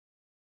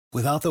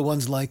Without the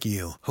ones like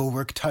you, who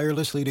work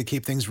tirelessly to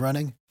keep things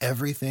running,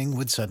 everything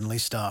would suddenly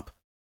stop.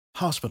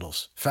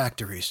 Hospitals,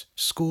 factories,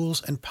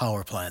 schools, and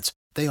power plants,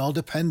 they all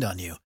depend on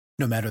you.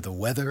 No matter the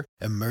weather,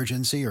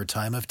 emergency, or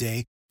time of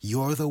day,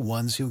 you're the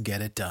ones who get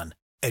it done.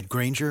 At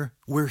Grainger,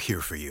 we're here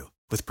for you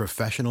with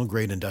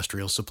professional-grade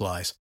industrial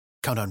supplies.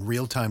 Count on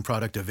real-time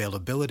product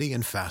availability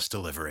and fast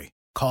delivery.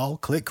 Call,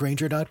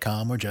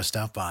 clickgrainger.com, or just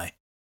stop by.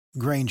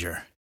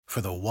 Grainger, for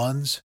the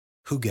ones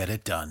who get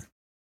it done.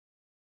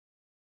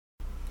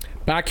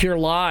 Back here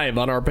live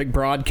on our big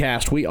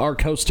broadcast. We are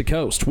coast to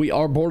coast. We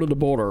are border to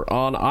border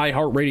on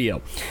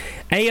iHeartRadio.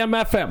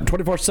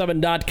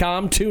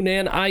 AMFM247.com. Tune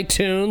in,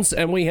 iTunes,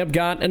 and we have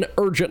got an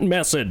urgent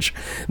message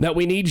that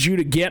we need you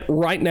to get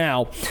right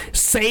now.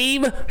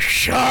 Save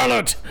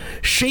Charlotte.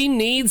 She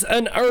needs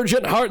an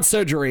urgent heart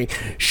surgery.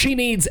 She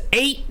needs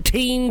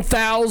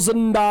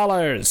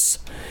 $18,000.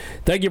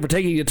 Thank you for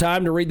taking the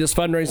time to read this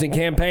fundraising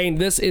campaign.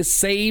 This is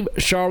Save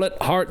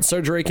Charlotte Heart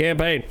Surgery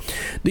Campaign.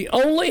 The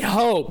only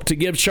hope to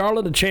give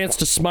Charlotte a chance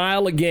to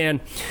smile again.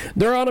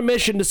 They're on a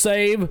mission to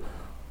save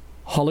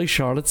Holly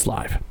Charlotte's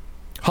life.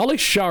 Holly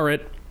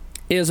Charlotte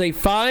is a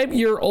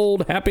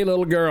 5-year-old happy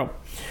little girl.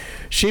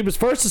 She was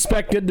first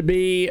suspected to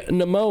be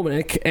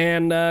pneumonia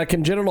and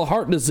congenital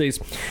heart disease,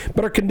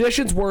 but her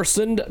conditions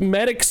worsened.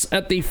 Medics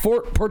at the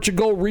Fort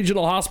Portugal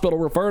Regional Hospital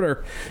referred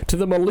her to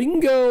the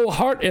Malingo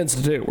Heart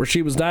Institute, where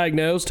she was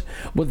diagnosed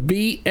with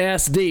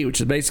VSD,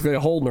 which is basically a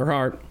hole in her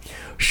heart.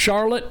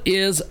 Charlotte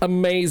is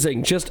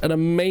amazing, just an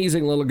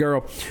amazing little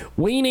girl.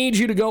 We need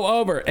you to go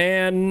over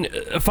and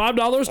 $5,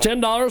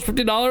 $10,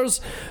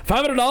 $50, $500,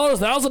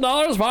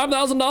 $1,000,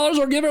 $5,000,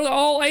 or give her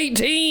all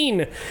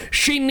 18.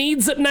 She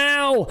needs it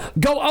now.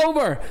 Go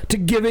over to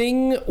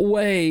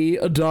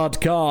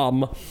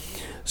givingway.com.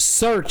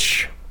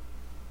 Search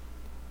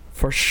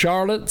for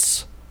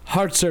Charlotte's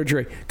heart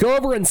surgery. Go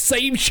over and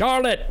save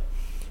Charlotte.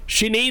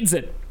 She needs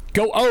it.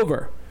 Go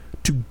over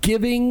to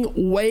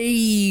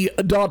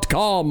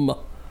givingway.com.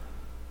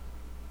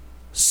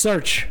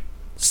 Search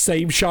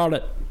Save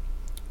Charlotte.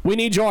 We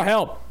need your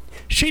help.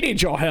 She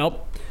needs your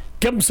help.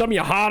 Give them some of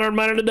your hard-earned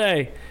money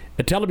today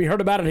and tell them you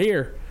heard about it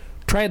here.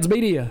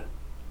 Transmedia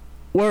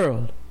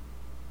Worldwide.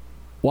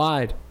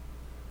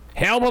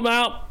 Help them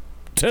out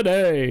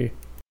today.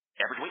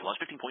 Average weight loss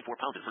 15.4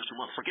 pounds in first 2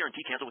 months. For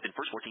guaranteed cancel within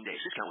first 14 days.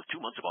 Discount with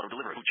 2 months of auto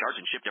delivery. Food charged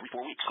and shipped every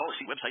 4 weeks. Call or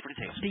see website for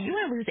details. Do you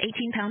want to lose 18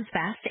 pounds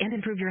fast and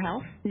improve your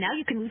health? Now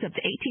you can lose up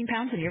to 18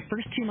 pounds in your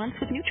first 2 months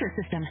with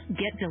Nutrisystem.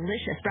 Get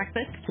delicious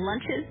breakfasts,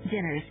 lunches,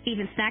 dinners,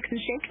 even snacks and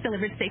shakes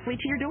delivered safely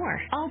to your door.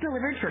 All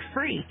delivered for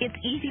free. It's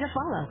easy to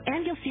follow,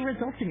 and you'll see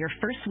results in your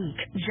first week.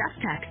 Just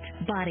text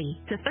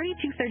BODY to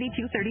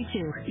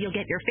 323232. You'll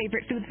get your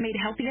favorite foods made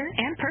healthier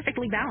and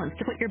perfectly balanced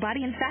to put your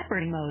body in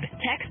fat-burning mode.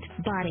 Text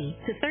BODY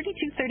to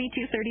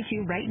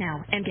 323232 right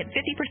now and get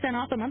 50%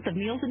 off a month of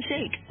meals and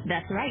shakes.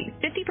 That's right,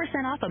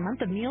 50% off a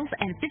month of meals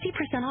and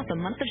 50% off a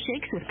month of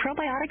shakes with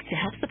probiotics to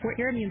help support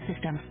your immune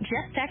system.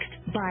 Just text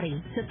BODY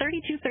to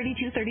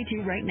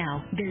 323232 right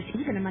now. There's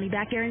even a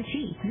money-back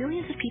guarantee.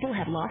 Millions of people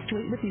have lost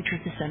weight with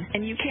Nutrisystem,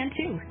 and you can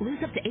too.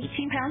 Lose up to 18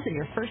 pounds in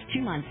your first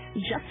 2 months.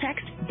 Just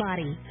text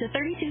BODY to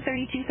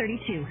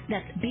 323232.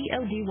 That's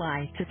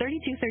BODY to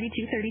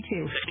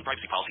 323232. Texting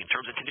privacy policy and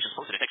terms and conditions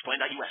posted at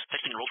textplan.us.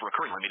 Texting enrolls for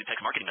recurring limited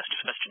text marketing messages.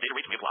 Message and data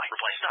rates may apply.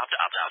 Reply stop to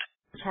opt out.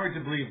 It's hard to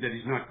believe that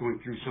he's not going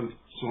through some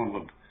form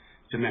of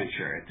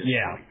dementia at this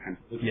point.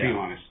 Let's be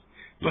honest.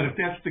 But if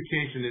that's the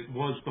case, and it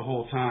was the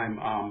whole time,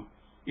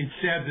 it's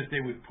sad that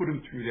they would put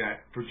him through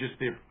that for just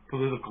their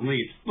political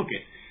needs. Look,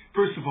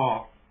 first of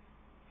all,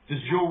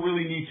 does Joe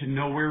really need to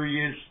know where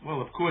he is?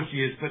 Well, of course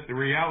he is, but the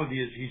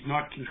reality is he's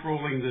not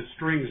controlling the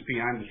strings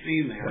behind the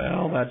scene there.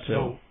 Well, that's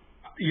so.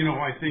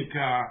 I think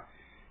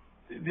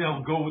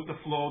they'll go with the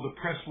flow. The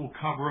press will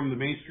cover him. The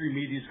mainstream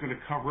media is going to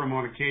cover him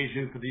on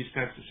occasion for these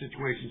types of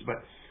situations.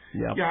 But,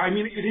 yeah, I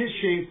mean, it is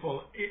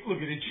shameful.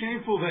 It's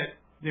shameful that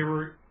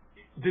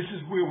this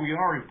is where we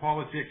are in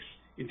politics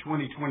in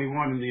 2021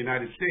 in the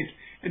United States.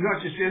 And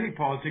not just any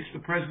politics,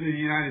 the President of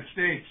the United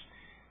States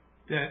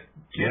that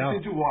gets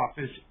into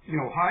office,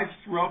 hides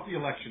throughout the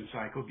election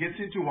cycle, gets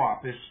into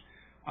office,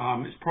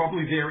 is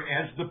probably there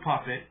as the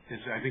puppet,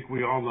 as I think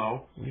we all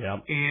know. Yeah.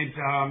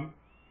 And,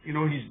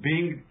 he's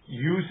being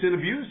used and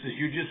abused, as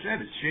you just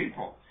said. It's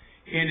shameful.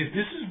 And if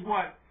this is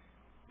what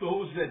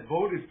those that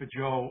voted for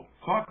Joe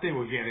thought they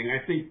were getting, I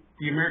think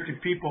the American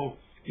people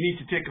need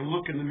to take a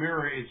look in the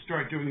mirror and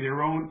start doing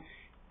their own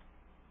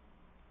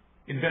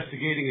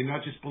investigating and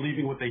not just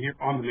believing what they hear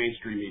on the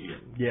mainstream media.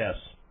 Yes.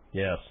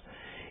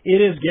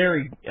 It is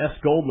Gary S.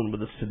 Goldman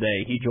with us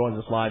today. He joins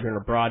us live here in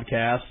our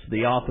broadcast,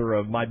 the author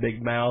of My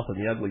Big Mouth and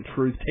the Ugly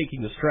Truth,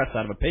 Taking the Stress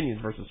Out of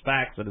Opinions versus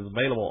Facts, that is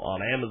available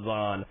on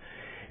Amazon.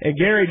 And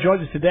Gary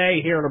joins us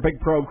today here on our big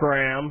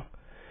program.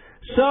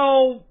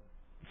 So,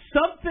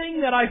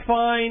 something that I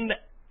find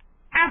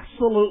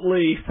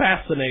absolutely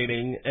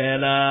fascinating,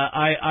 and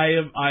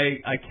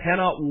I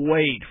cannot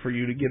wait for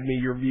you to give me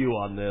your view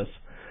on this.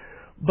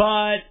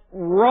 But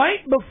right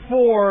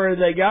before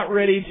they got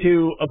ready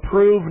to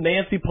approve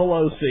Nancy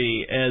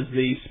Pelosi as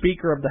the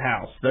Speaker of the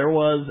House, there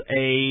was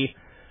a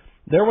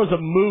there was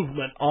a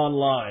movement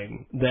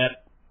online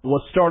that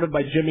was started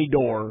by Jimmy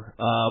Dore,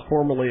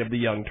 formerly of the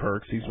Young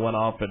Turks. He's went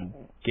off and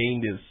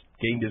gained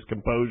his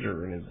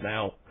composure and is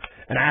now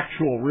an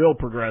actual real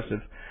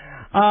progressive.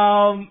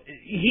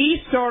 He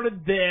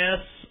started this,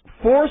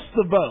 Force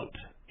the Vote,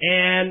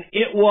 and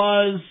it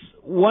was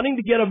wanting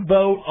to get a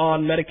vote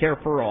on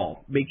Medicare for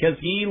All, because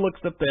he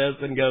looks at this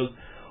and goes,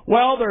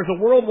 well, there's a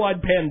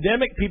worldwide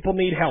pandemic, people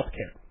need health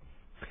care.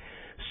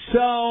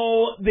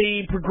 So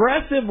the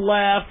progressive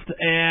left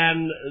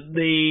and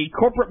the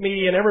corporate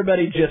media and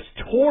everybody just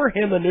tore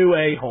him a new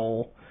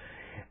a-hole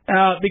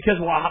because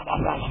we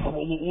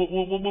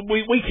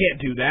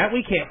can't do that.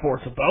 We can't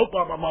force a vote,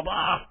 blah, blah, blah,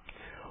 blah.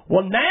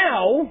 Well,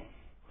 now,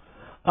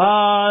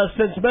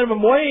 since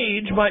minimum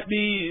wage might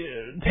be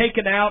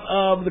taken out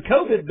of the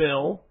COVID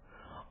bill,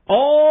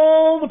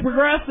 all the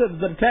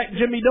progressives that attacked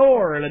Jimmy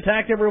Dore and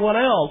attacked everyone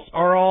else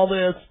are all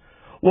this,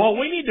 well,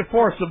 we need to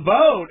force a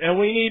vote, and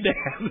we need to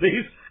have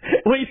these,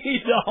 we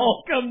need to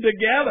all come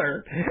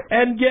together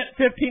and get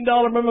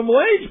 $15 minimum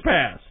wage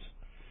passed.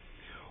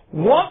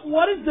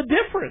 What is the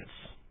difference?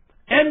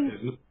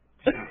 And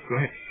go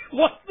ahead.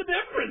 What's the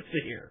difference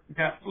here?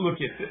 Yeah, look,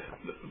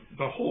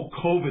 the whole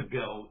COVID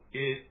bill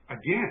is,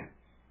 again,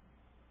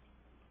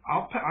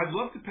 I'd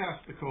love to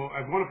pass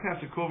I want to pass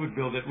a COVID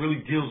bill that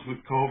really deals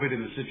with COVID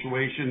and the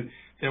situation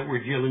that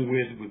we're dealing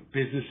with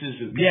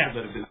businesses and people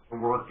that have been at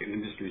work in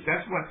industries.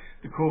 That's what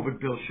the COVID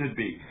bill should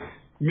be.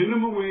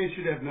 Minimum wage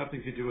should have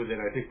nothing to do with it.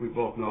 I think we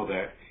both know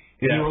that.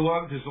 And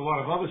there's a lot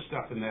of other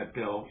stuff in that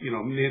bill. You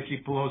know,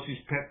 Nancy Pelosi's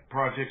pet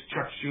projects,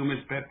 Chuck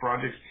Schumer's pet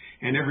projects,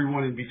 and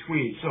everyone in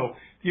between. So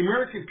the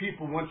American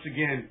people, once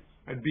again,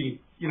 are being,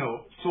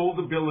 sold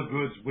a bill of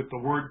goods with the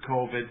word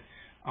COVID.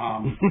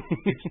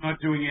 It's not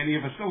doing any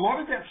of us. A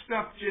lot of that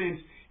stuff, James,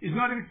 is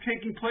not even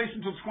taking place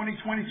until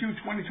 2022,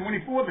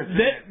 2024.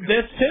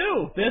 This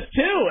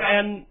too,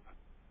 and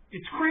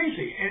it's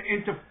crazy.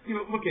 And to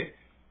look at,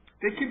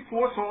 they can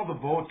force all the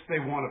votes they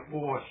want to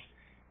force.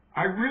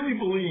 I really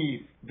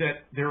believe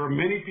that there are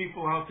many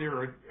people out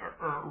there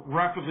are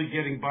rapidly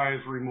getting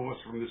buyer's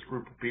remorse from this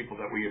group of people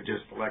that we have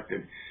just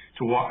elected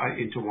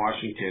into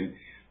Washington.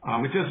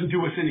 It doesn't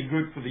do us any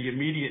good for the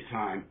immediate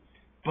time.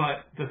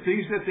 But the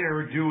things that they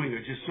are doing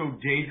are just so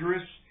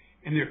dangerous,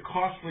 and they're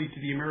costly to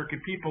the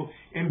American people.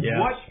 And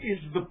what is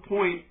the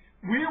point?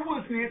 Where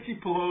was Nancy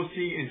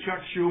Pelosi and Chuck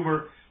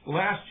Schumer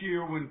last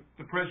year when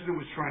the president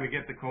was trying to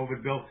get the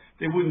COVID bill?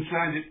 They wouldn't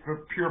sign it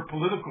for pure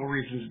political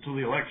reasons until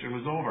the election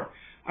was over.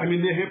 I mean,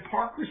 the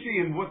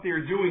hypocrisy in what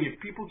they're doing, if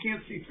people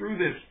can't see through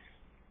this,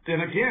 then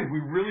again, we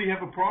really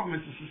have a problem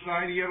as a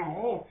society as a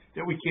whole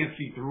that we can't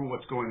see through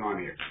what's going on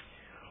here.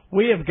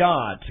 We have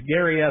got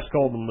Gary S.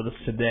 Goldman with us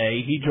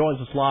today. He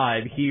joins us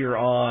live here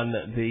on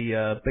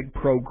the big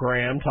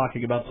program,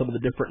 talking about some of the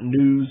different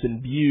news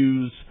and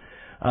views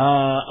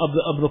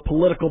of the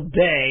political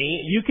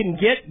day. You can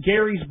get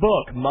Gary's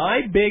book,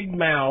 My Big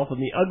Mouth and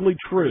the Ugly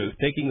Truth,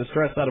 Taking the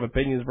Stress Out of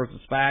Opinions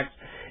versus Facts.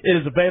 It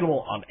is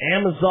available on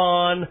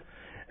Amazon,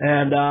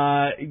 and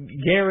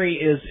Gary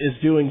is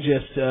doing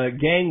just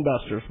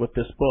gangbusters with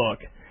this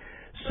book.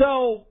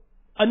 So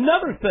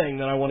another thing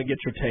that I want to get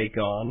your take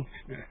on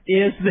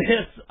is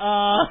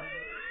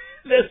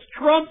this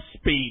Trump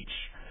speech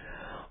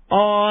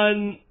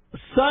on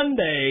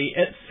Sunday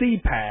at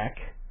CPAC.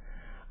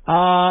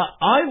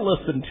 I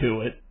listened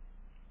to it.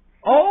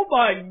 Oh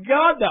my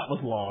God, that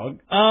was long.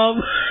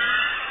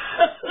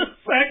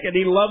 Second,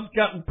 he loves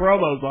cutting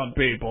promos on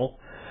people.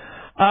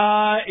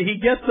 He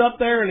gets up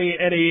there and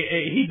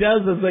he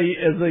does as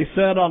they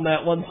said on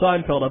that one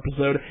Seinfeld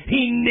episode.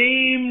 He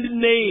named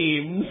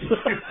names.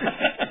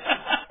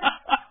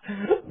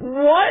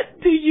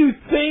 What do you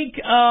think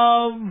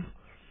of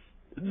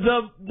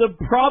the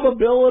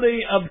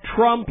probability of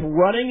Trump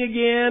running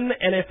again,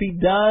 and if he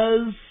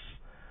does,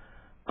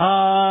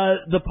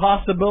 the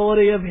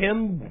possibility of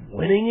him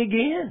winning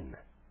again?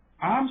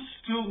 I'm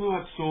still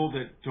not sold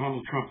that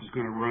Donald Trump is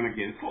going to run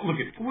again. Look,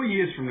 at 4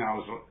 years from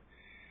now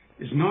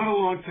is not a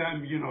long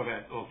time. You know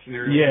that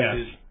scenario. Yes.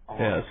 It is a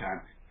long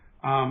time.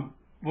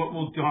 What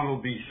will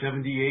Donald be,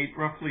 78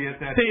 roughly at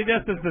that See, time?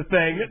 this is the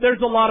thing.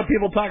 There's a lot of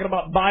people talking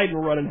about Biden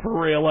running for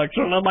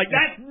re-election, and I'm like,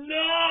 that's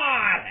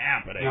not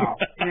happening. No,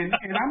 and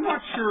I'm not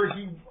sure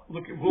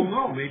we'll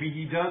know. Maybe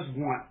he does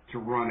want to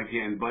run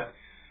again, but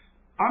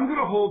I'm going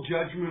to hold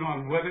judgment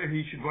on whether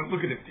he should run.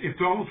 Look at it. If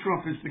Donald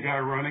Trump is the guy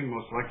running,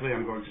 most likely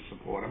I'm going to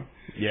support him.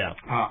 Yeah.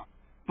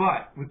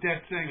 But with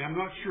that saying, I'm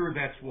not sure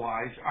that's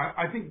wise.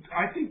 I think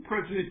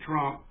President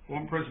Trump,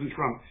 former President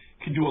Trump,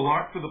 can do a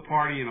lot for the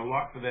party and a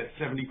lot for that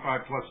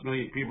 75+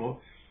 million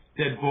people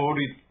that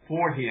voted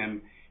for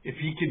him if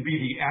he can be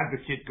the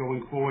advocate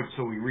going forward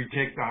so we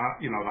retake the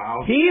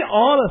House. He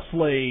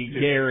honestly,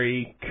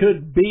 Gary,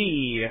 could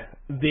be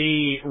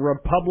the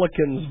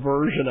Republicans'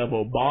 version of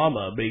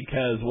Obama,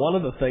 because one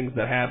of the things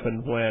that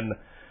happened when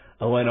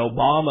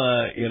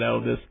Obama,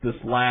 this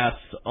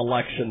last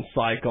election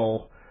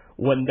cycle,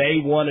 when they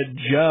wanted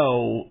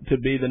Joe to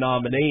be the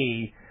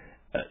nominee,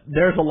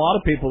 there's a lot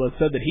of people that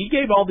said that he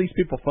gave all these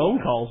people phone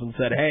calls and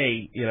said,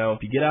 hey, if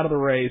you get out of the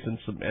race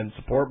and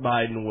support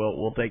Biden,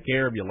 we'll take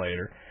care of you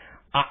later.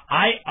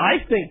 I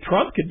think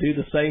Trump could do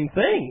the same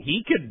thing.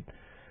 He could,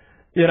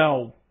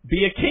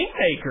 be a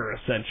kingmaker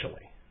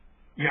essentially.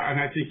 Yeah, and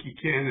I think he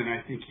can, and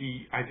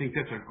I think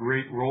that's a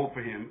great role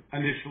for him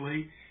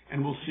initially,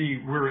 and we'll see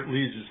where it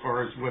leads as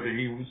far as whether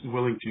he was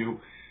willing to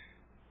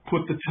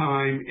put the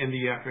time and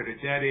the effort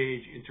at that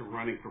age into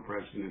running for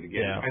president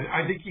again. Yeah.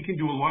 I think he can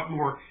do a lot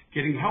more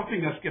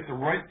helping us get the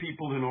right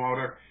people in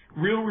order,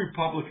 real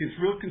Republicans,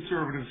 real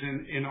conservatives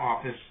in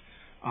office.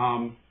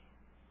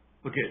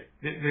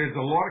 There's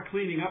a lot of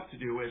cleaning up to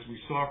do, as we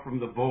saw from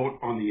the vote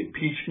on the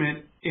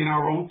impeachment in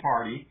our own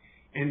party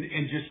and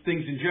just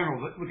things in general.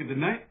 Look at the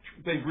night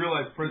they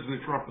realized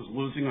President Trump was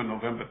losing on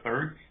November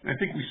 3rd, and I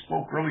think we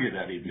spoke earlier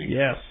that evening.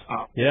 Yes.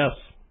 Yes.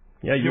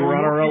 Yeah, you were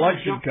on our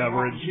election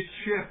coverage. His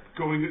ship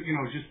going,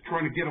 just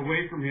trying to get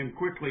away from him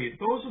quickly.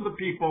 Those are the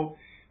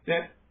people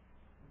that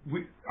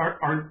we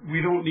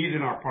don't need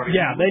in our party.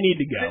 Yeah, they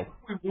need to go.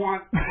 We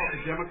want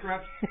the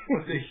Democrats,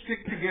 but they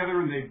stick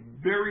together, and they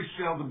very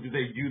seldom do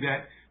they do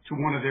that to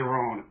one of their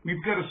own.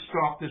 We've got to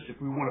stop this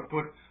if we want to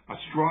put a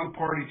strong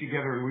party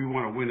together and we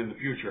want to win in the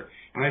future.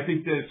 And I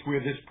think that's where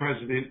this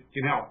president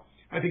can help.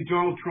 I think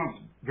Donald Trump's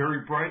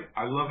very bright.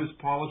 I love his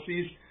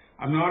policies.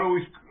 I'm not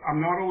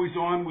always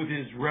on with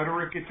his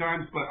rhetoric at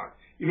times, but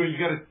you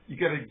got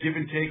to give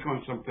and take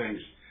on some things.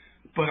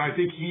 But I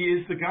think he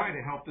is the guy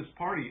to help this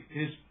party.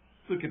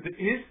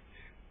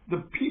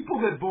 The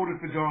people that voted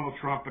for Donald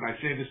Trump, and I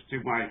say this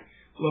to my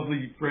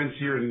lovely friends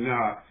here in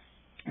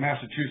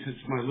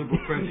Massachusetts, my liberal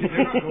friends,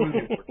 they're not going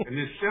anywhere. And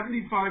there's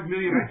 75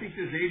 million, I think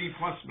there's 80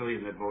 plus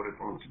million that voted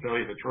for him, to tell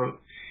you the truth.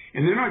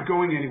 And they're not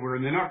going anywhere,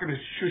 and they're not going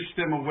to shush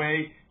them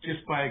away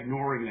just by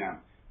ignoring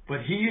them.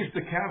 But he is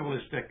the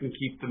catalyst that can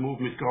keep the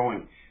movement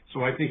going.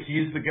 So I think he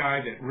is the guy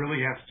that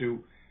really has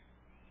to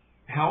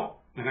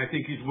help, and I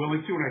think he's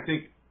willing to, and I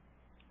think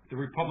the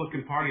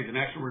Republican Party, the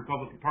National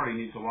Republican Party,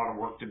 needs a lot of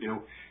work to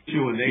do,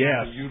 too, and they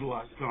have to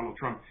utilize Donald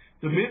Trump.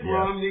 The Mitt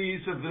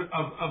Romneys of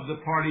the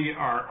party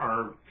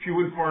are few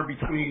and far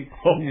between,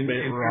 and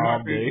they're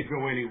not going to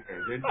go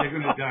anywhere. They're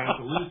going to die.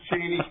 So Liz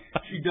Cheney,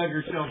 she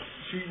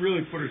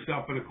really put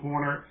herself in a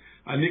corner.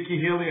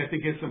 Nikki Haley, I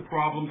think, has some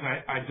problems.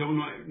 I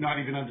don't not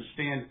even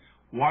understand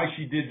why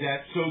she did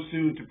that so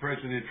soon to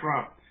President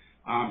Trump.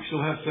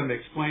 She'll have some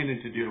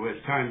explaining to do as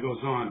time goes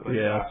on. But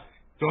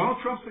Donald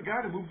Trump's the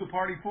guy to move the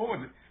party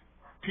forward.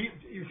 If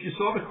you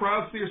saw the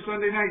crowds there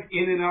Sunday night,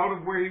 in and out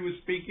of where he was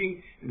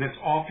speaking, and that's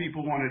all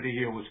people wanted to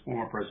hear was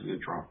former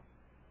President Trump.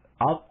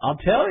 I'll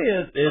tell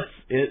you,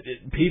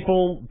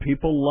 people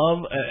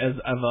love, as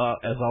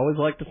I always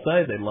like to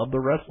say, they love the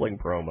wrestling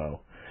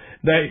promo.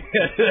 They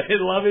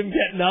love him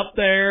getting up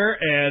there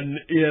and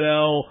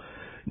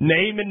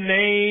naming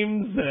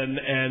names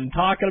and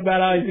talking about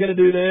how he's going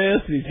to do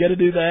this and he's going to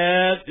do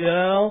that.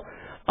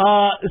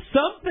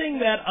 Something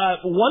that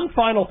one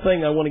final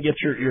thing I want to get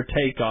your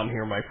take on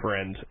here, my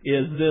friend,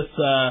 is this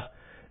I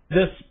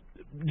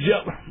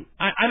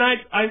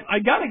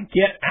got to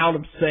get out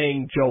of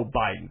saying Joe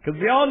Biden, because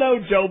we all know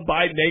Joe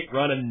Biden ain't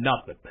running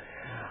nothing.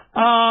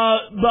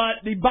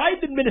 But the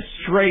Biden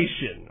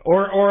administration,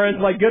 or as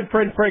my good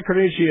friend Frank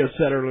Carnuccio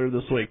said earlier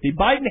this week, the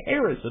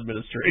Biden-Harris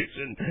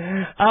administration,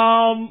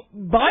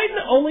 Biden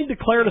only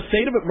declared a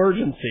state of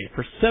emergency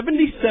for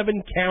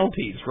 77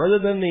 counties rather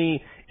than the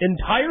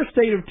entire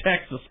state of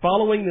Texas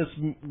following this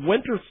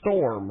winter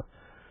storm.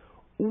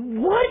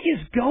 What is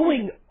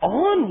going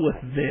on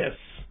with this?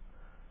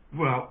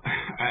 Well,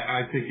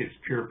 I think it's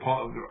pure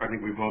I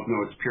think we both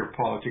know it's pure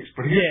politics.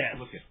 But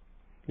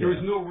there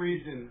is no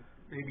reason.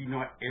 Maybe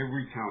not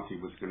every county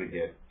was going to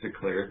get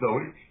declared, though.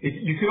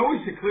 You can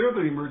always declare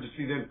the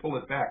emergency, then pull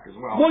it back as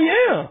well. Well,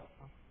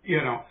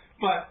 yeah.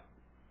 But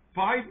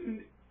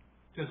Biden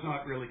does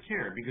not really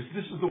care, because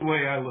this is the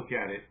way I look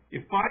at it.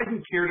 If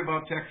Biden cared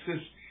about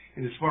Texas,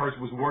 and as far as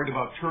was worried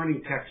about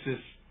turning Texas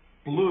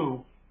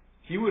blue,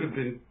 he would have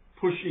been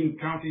pushing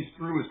counties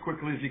through as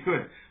quickly as he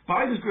could.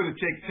 Biden's going to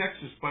take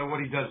Texas by what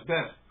he does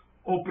best,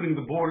 opening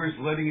the borders,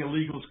 letting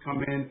illegals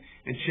come in,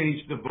 and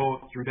change the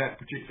vote through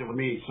that particular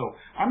means. So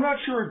I'm not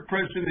sure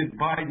President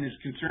Biden is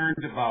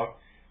concerned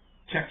about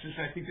Texas.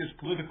 I think there's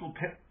political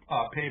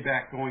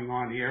payback going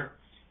on here.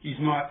 He's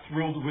not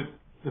thrilled with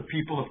the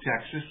people of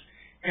Texas.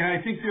 And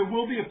I think there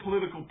will be a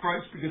political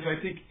price, because I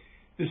think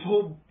this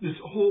whole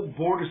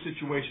border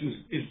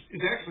situation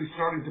is actually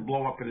starting to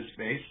blow up in his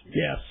face.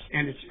 Yes.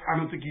 And I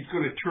don't think he's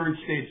going to turn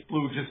states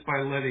blue just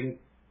by letting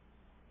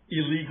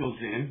illegals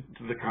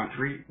into the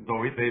country, though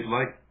they'd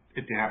like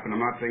it to happen.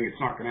 I'm not saying it's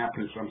not going to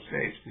happen in some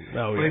states.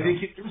 But I think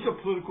there's a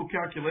political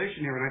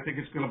calculation here, and I think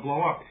it's going to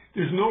blow up.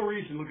 There's no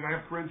reason. Look, I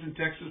have friends in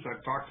Texas.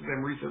 I've talked to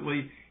them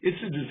recently. It's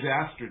a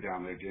disaster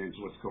down there, James,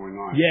 what's going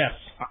on. Yes.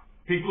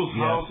 People's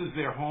houses,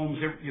 their homes,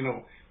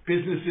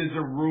 businesses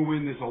are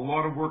ruined. There's a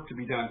lot of work to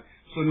be done.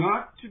 So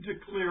not to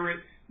declare it,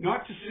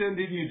 not to send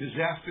in your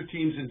disaster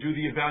teams and do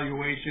the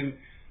evaluation,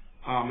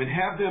 and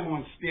have them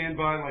on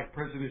standby like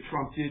President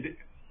Trump did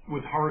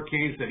with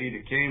hurricanes that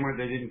either came or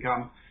they didn't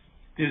come.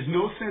 there's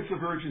no sense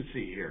of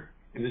urgency here.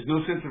 And there's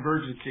no sense of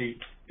urgency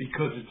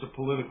because it's a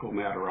political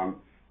matter on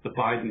the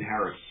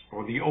Biden-Harris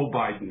or the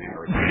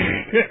Biden-Harris.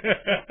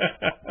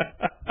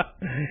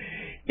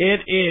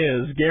 It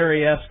is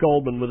Gary S.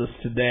 Goldman with us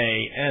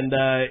today. And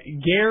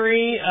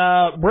Gary,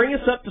 bring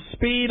us up to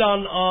speed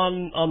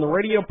on the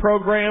radio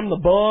program, the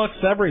books,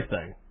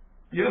 everything.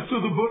 Yeah, so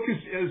the book is,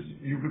 as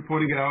you've been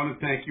pointing out, and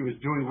thank you, is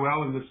doing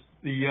well, and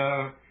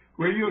the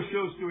radio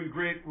show's doing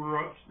great. We're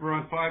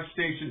on 5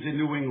 stations in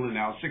New England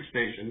now, 6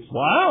 stations.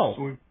 Wow.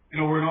 So we're in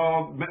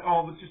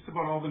just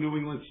about all the New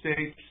England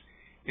states,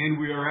 and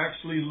we are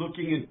actually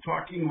looking and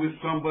talking with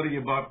somebody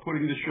about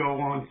putting the show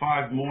on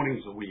 5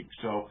 mornings a week.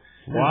 So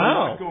there's a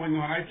lot going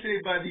on. I'd say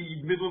by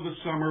the middle of the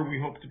summer, we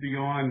hope to be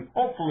on,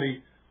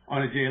 hopefully,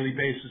 on a daily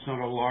basis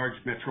on a large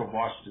Metro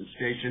Boston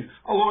station,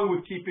 along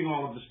with keeping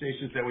all of the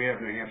stations that we have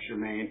in New Hampshire,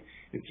 Maine,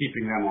 and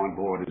keeping them on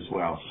board as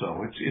well.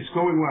 So it's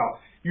going well.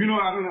 I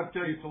don't have to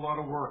tell you, it's a lot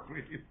of work.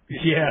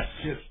 Yes.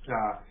 It's just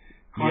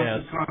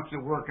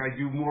constant work. I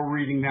do more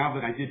reading now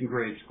than I did in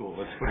grade school.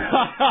 Let's put it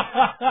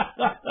that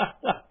way.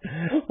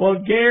 Well,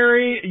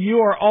 Gary,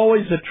 you are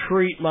always a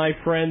treat, my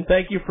friend.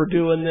 Thank you for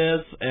doing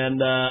this,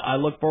 and I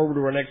look forward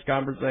to our next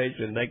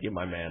conversation. Thank you,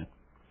 my man.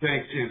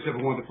 Thanks, James. Have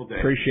a wonderful day.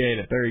 Appreciate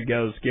it. There he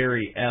goes,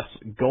 Gary S.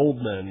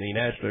 Goldman, the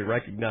nationally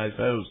recognized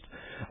host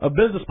of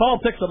Business,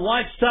 Politics, and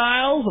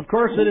Lifestyles. Of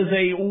course, it is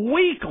a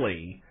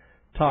weekly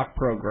talk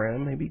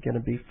program, maybe going to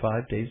be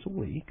 5 days a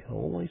week.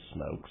 Holy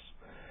smokes.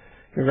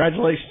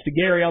 Congratulations to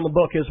Gary on the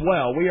book as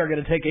well. We are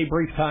going to take a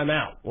brief time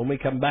out. When we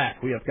come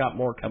back, we have got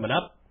more coming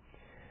up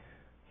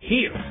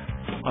here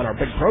on our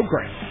big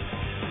program.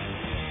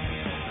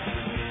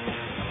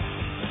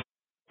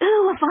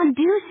 Ooh, a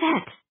fondue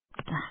set.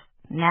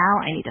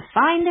 Now I need to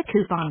find the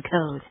coupon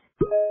code.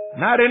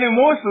 Not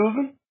anymore,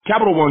 Susan.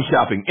 Capital One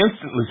Shopping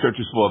instantly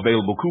searches for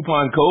available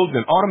coupon codes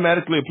and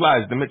automatically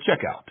applies them at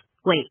checkout.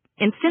 Wait,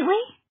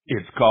 instantly?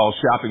 It's called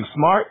shopping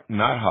smart,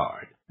 not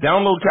hard.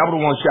 Download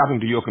Capital One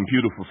Shopping to your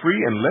computer for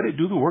free and let it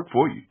do the work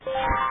for you.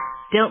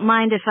 Don't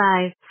mind if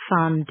I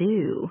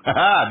fondue.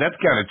 Haha,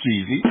 that's kind of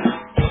cheesy.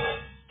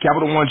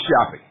 Capital One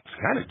Shopping. It's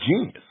kind of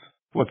genius.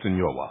 What's in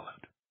your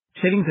wallet?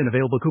 Savings and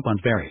available coupons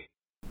vary.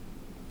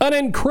 An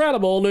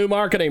incredible new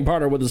marketing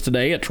partner with us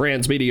today at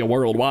Transmedia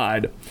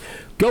Worldwide.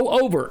 Go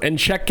over and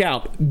check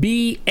out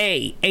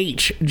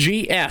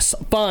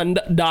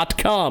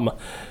BAHGSFund.com.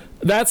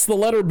 That's the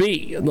letter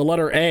B, the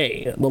letter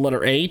A, the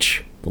letter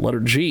H, the letter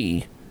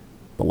G,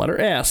 the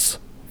letter S,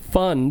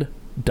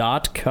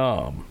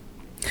 fund.com.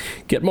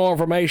 Get more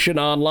information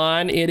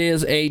online. It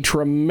is a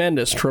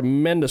tremendous,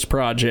 tremendous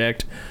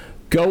project.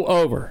 Go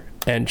over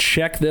and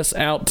check this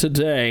out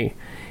today.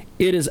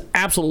 It is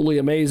absolutely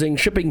amazing.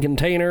 Shipping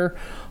container,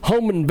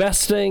 home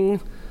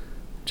investing.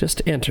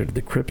 Just entered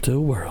the crypto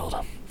world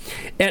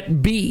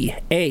at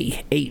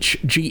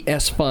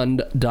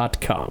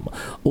BAHGSFund.com.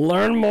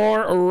 Learn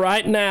more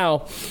right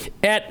now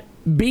at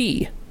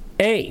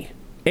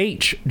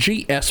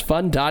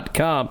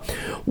BAHGSFund.com.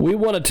 We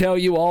want to tell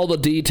you all the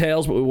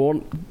details, but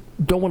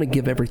don't want to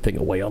give everything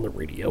away on the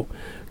radio.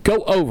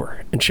 Go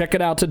over and check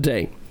it out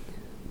today.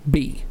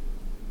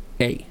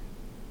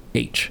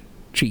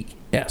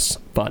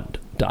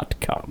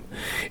 BAHGSFund.com.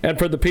 And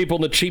for the people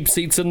in the cheap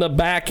seats in the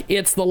back,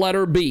 it's the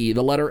letter B,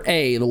 the letter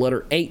A, the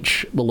letter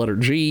H, the letter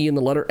G, and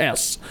the letter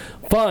S.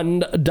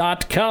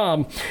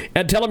 Fund.com.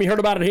 And tell them you heard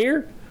about it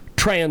here.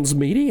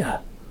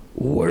 Transmedia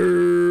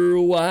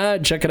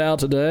Worldwide. Check it out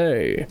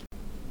today.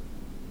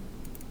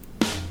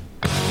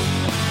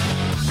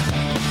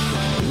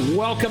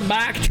 Welcome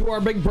back to our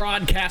big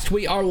broadcast.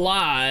 We are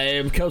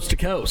live coast to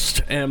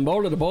coast and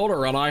boulder to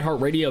boulder on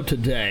iHeartRadio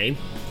today.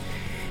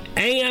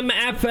 AM,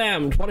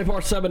 FM,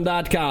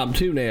 247.com,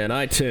 TuneIn,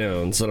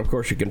 iTunes, and of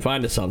course you can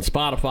find us on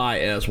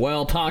Spotify as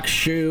well,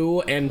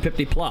 TalkShoe, and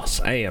 50 plus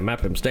AM,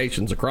 FM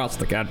stations across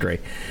the country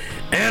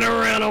and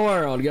around the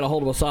world. Get a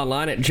hold of us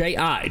online at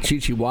JIGGYR.com.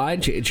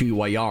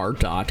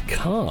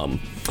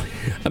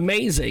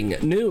 Amazing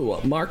new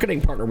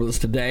marketing partner with us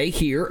today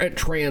here at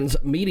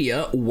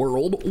Transmedia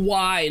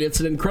Worldwide. It's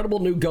an incredible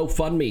new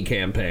GoFundMe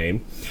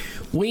campaign.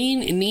 We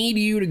need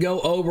you to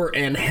go over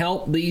and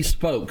help these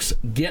folks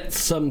get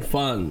some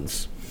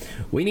funds.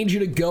 We need you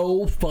to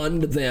go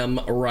fund them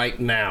right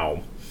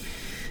now.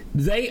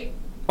 They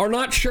are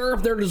not sure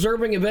if they're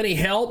deserving of any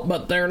help,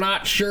 but they're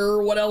not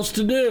sure what else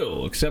to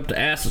do except to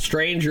ask the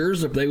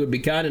strangers if they would be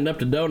kind enough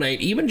to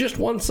donate even just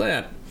 1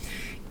 cent.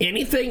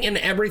 Anything and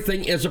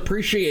everything is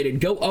appreciated.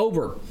 Go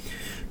over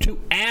to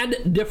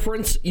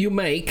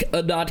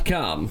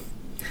AddDifferenceYouMake.com.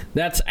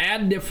 That's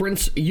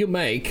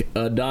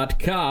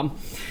AddDifferenceYouMake.com.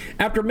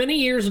 After many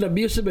years in an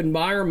abusive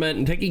environment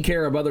and taking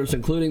care of others,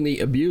 including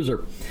the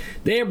abuser,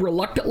 they have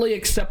reluctantly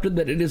accepted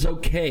that it is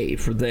okay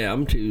for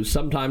them to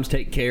sometimes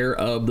take care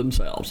of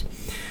themselves.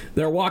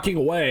 They're walking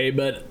away,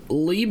 but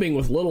leaving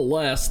with little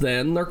less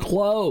than their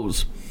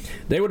clothes.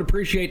 They would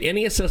appreciate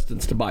any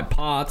assistance to buy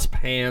pots,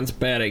 pans,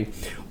 bedding,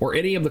 or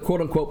any of the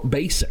quote-unquote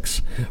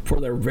basics for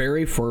their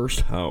very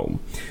first home.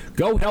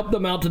 Go help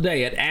them out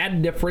today at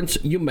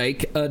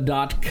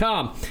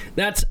AddDifferenceYouMake.com.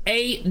 That's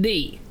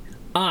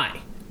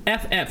AddDifferenceYouMake.com.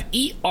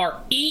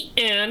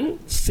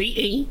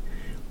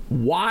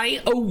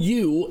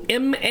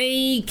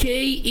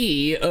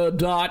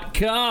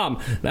 FFERENCEYOUMAKE.com.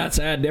 That's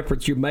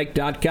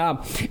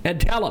addifferenceyouMake.com.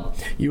 And tell them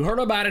you heard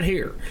about it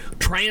here.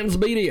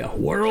 Transmedia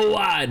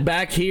Worldwide,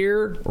 back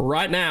here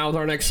right now with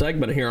our next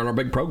segment here on our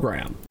big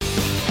program.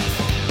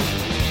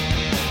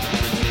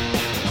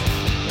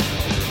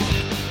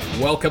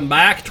 Welcome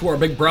back to our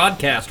big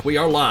broadcast. We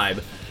are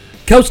live,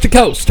 coast to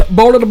coast,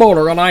 border to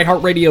border on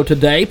iHeartRadio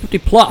today,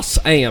 50-plus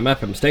AM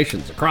FM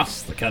stations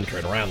across the country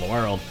and around the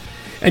world.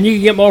 And you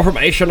can get more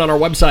information on our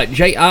website,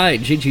 JIGGY.com.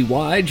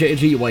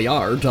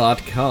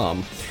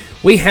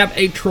 We have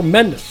a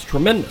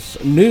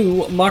tremendous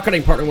new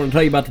marketing partner I want to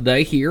tell you about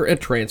today here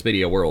at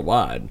Transmedia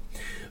Worldwide.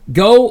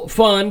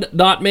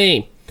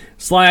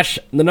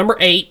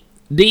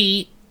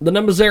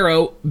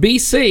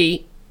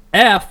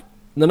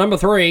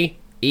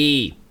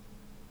 GoFund.me/8D0BCF3E.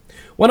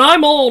 When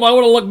I'm old, I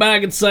want to look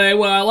back and say,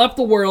 well, I left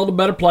the world a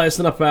better place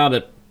than I found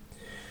it.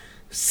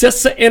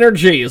 CISA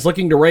Energy is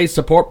looking to raise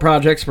support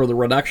projects for the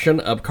reduction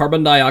of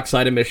carbon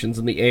dioxide emissions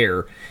in the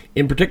air,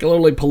 in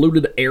particularly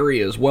polluted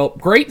areas. Well,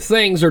 great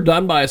things are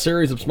done by a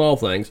series of small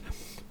things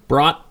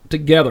brought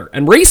together.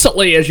 And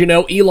recently, as you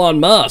know, Elon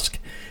Musk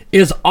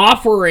is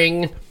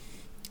offering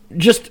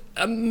just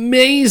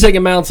amazing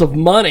amounts of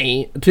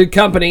money to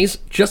companies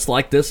just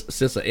like this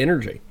CISA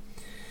Energy.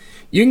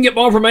 You can get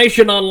more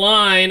information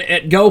online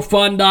at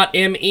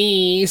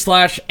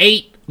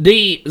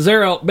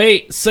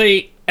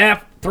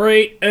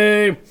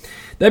gofund.me/8D0BCF3E.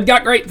 They've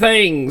got great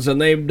things,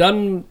 and they've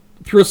done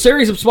through a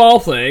series of small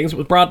things. It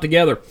was brought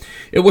together.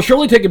 It will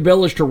surely take a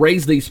village to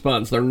raise these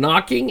funds. They're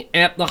knocking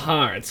at the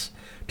hearts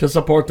to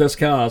support this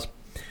cause.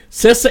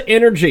 CISA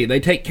Energy, they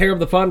take care of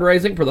the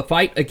fundraising for the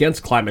fight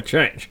against climate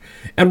change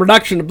and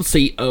reduction of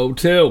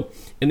CO2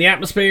 in the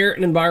atmosphere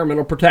and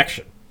environmental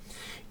protection.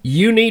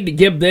 You need to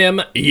give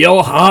them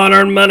your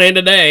hard-earned money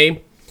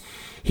today.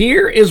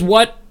 Here is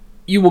what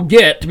you will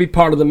get to be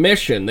part of the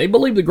mission. They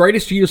believe the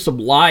greatest use of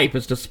life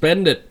is to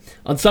spend it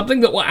on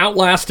something that will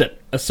outlast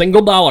it. A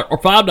single $1 or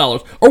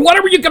 $5 or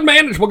whatever you can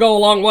manage will go a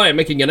long way in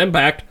making an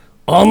impact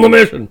on the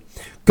mission.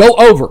 Go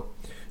over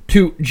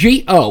to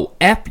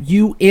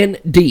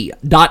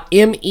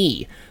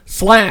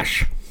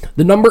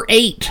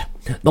gofund.me/8,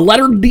 the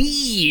letter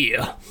D,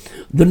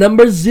 the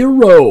number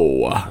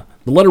 0,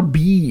 the letter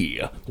B,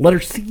 the letter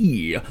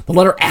C, the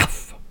letter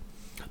F,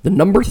 the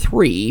number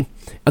 3,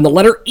 and the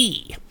letter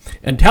E.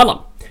 And tell them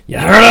you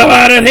heard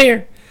about it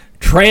here.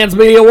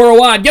 Transmedia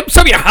Worldwide. Give them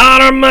some of your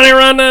hard-earned money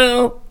right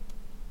now.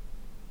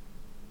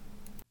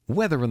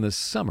 Weather in the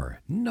summer,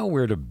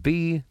 nowhere to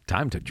be,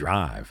 time to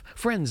drive.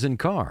 Friends in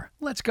car,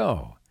 let's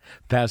go.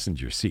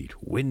 Passenger seat,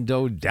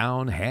 window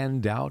down,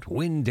 hand out,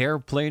 wind,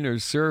 airplane, or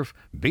surf,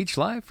 beach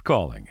life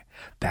calling.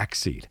 Back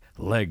seat,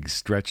 legs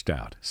stretched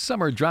out,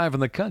 summer drive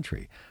in the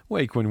country,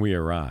 wake when we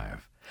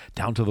arrive.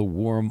 Down to the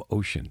warm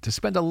ocean to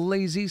spend a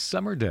lazy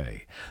summer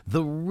day.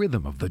 The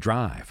rhythm of the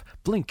drive,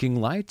 blinking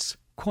lights,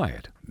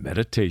 quiet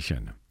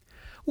meditation.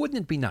 Wouldn't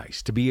it be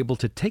nice to be able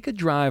to take a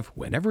drive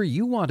whenever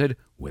you wanted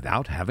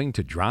without having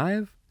to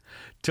drive?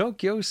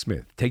 Tokyo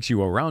Smith takes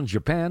you around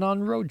Japan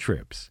on road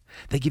trips.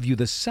 They give you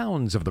the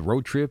sounds of the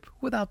road trip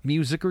without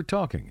music or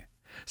talking.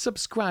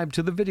 Subscribe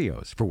to the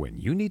videos for when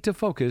you need to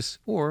focus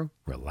or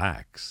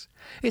relax.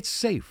 It's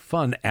safe,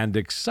 fun, and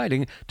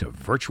exciting to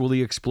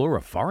virtually explore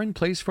a foreign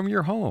place from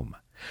your home.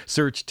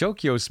 Search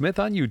Tokyo Smith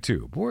on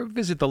YouTube or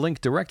visit the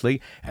link directly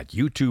at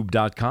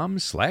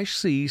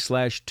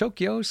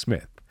youtube.com/c/Tokyo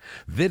Smith.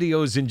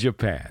 Videos in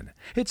Japan.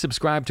 Hit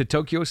subscribe to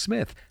Tokyo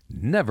Smith.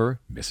 Never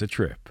miss a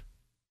trip.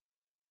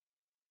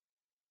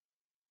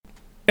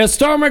 As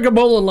Star Maker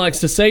Bolin likes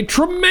to say,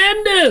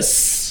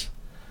 tremendous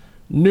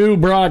new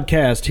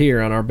broadcast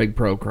here on our big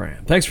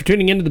program. Thanks for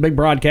tuning into the big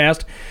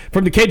broadcast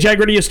from the KJAG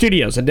Radio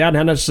Studios in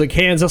downtown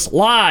Kansas,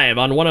 live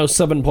on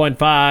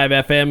 107.5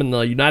 FM in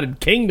the United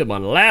Kingdom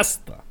on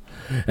Leicester.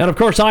 And, of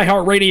course,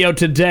 iHeartRadio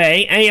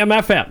today,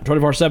 AMFM,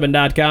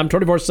 247.com,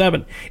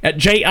 24/7 at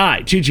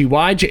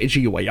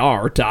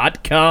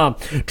JIGGYJGUAR.com.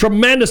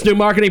 Tremendous new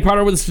marketing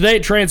partner with us today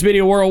at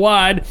Transmedia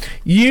Worldwide.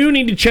 You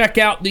need to check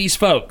out these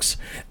folks.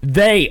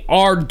 They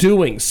are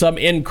doing some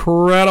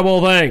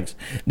incredible things.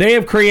 They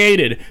have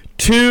created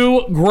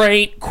 2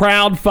 great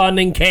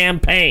crowdfunding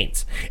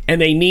campaigns,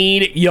 and they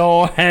need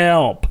your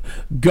help.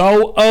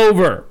 Go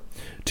over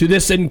to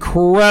this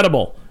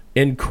incredible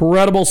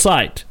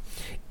site.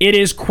 It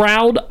is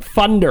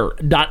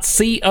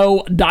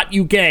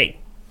crowdfunder.co.uk.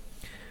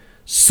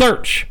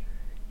 Search,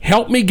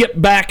 help me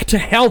get back to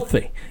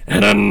healthy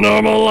and a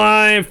normal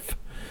life.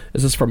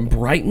 This is from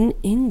Brighton,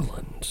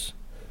 England.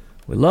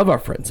 We love our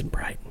friends in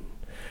Brighton.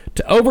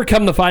 To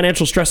overcome the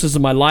financial stresses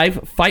of my life,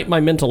 fight my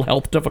mental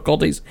health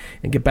difficulties,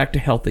 and get back to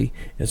healthy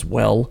as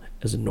well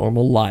as a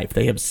normal life.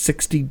 They have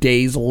 60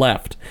 days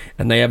left,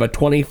 and they have a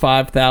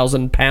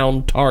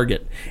 £25,000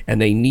 target,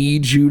 and they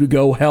need you to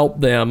go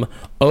help them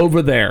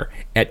over there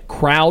at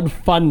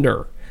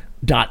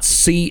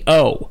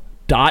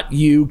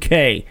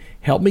crowdfunder.co.uk.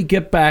 Help me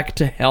get back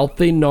to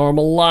healthy,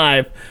 normal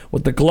life.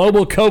 With the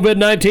global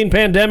COVID-19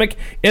 pandemic,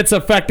 it's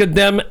affected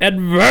them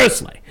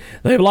adversely.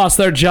 They've lost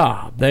their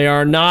job. They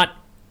are not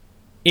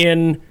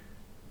in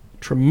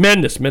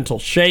tremendous mental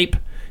shape,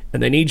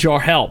 and they need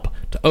your help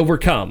to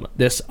overcome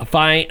this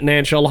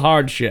financial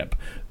hardship.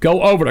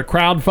 Go over to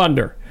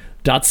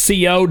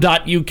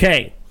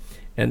crowdfunder.co.uk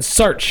and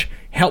search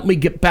Help Me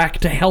Get Back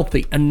to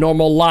Healthy and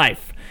Normal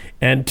Life,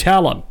 and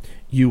tell them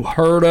you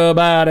heard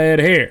about it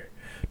here.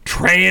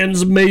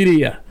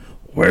 Transmedia,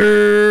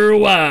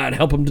 worldwide.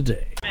 Help them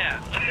today.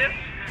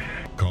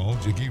 Call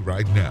Jiggy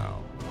right now.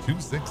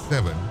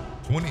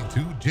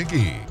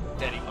 267-22-JIGGY.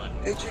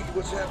 Hey, Jiggy,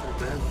 what's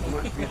happening, man?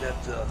 Reminds me of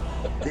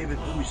that David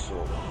Bowie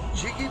song.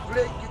 Jiggy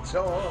play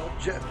guitar.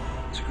 Jeff,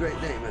 it's a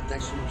great name, man.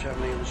 Thanks so much for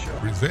having me on the show.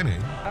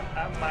 Presenting.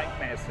 I'm Mike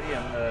Massey,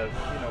 and, you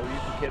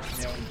can catch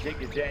me on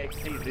Jiggy Jag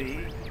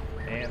TV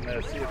and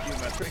see a few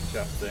of my trick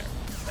shots there.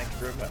 Thank you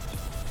very much.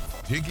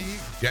 Jiggy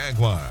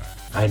Jaguar.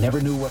 I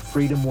never knew what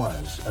freedom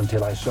was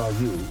until I saw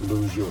you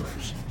lose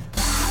yours.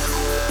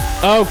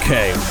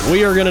 Okay,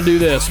 we are going to do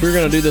this. We're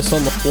going to do this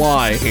on the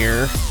fly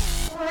here.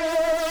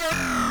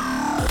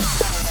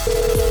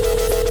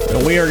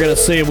 And we are going to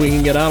see if we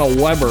can get Anna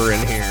Weber in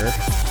here.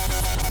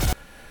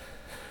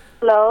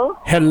 Hello?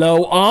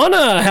 Hello,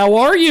 Anna. How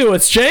are you?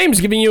 It's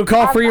James giving you a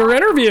call for your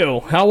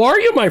interview. How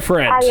are you, my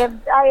friend? I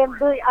am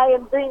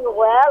doing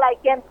well. I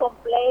can't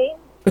complain.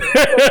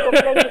 The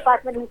complaint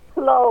department is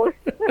closed.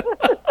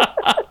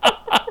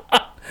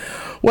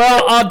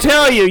 Well, I'll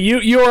tell you,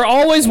 you are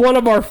always one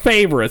of our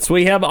favorites.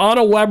 We have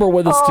Anna Weber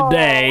with us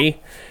today.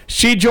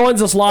 She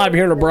joins us live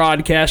here in the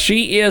broadcast.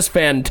 She is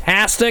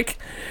fantastic.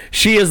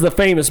 She is the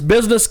famous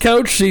business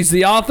coach. She's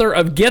the author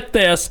of, get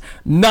this,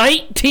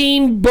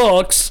 19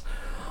 books.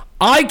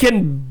 I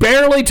can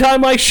barely tie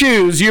my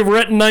shoes. You've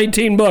written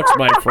 19 books,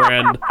 my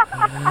friend.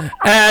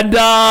 And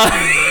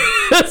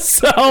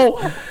so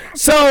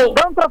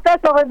don't confess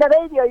over the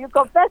radio. You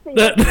confessing.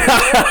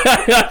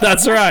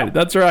 That's right.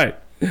 That's right.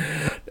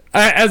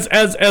 As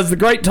the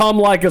great Tom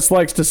Likas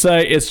likes to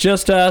say, it's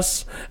just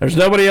us. There's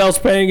nobody else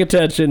paying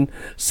attention,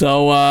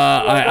 so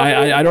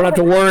I don't have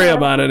to worry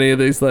about any of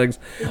these things.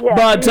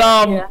 Yeah,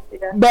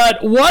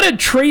 but what a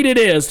treat it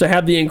is to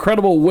have the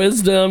incredible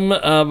wisdom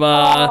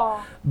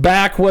of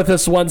back with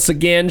us once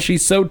again.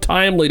 She's so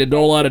timely to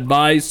dole out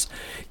advice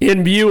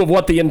in view of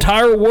what the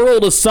entire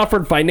world has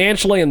suffered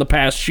financially in the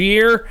past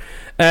year.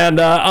 And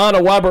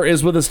Anna Weber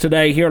is with us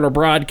today here on our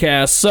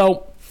broadcast.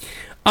 So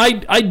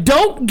I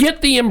don't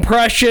get the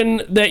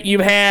impression that you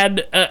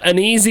had an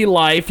easy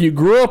life. You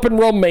grew up in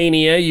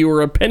Romania. You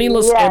were a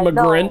penniless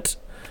immigrant.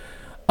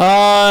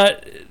 No.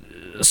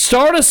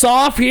 Start us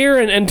off here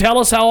and tell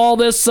us how all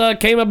this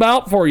came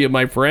about for you,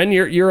 my friend.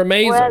 You're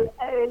amazing. Well,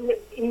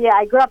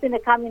 I grew up in a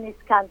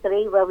communist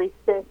country where we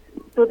stood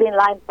in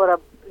line for a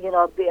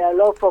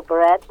loaf of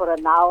bread for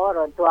an hour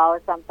or 2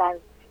 hours sometimes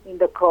in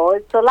the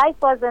cold. So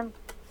life wasn't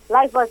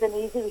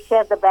easy. We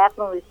shared the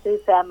bathroom with 3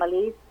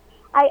 families.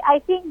 I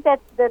think that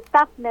the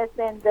toughness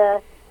and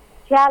the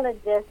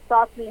challenges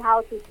taught me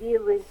how to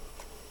deal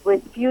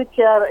with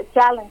future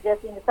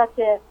challenges in such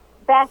a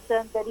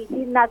fashion that it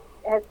did not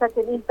have such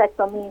an impact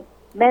on me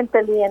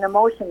mentally and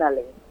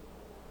emotionally.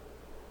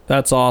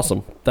 That's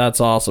awesome.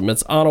 That's awesome.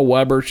 It's Anna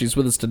Weber. She's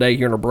with us today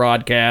here in our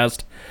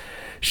broadcast.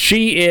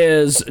 She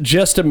is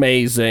just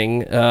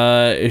amazing.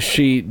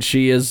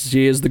 She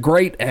is the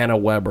great Anna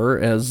Weber,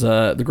 as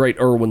the great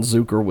Erwin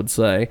Zucker would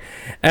say.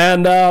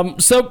 And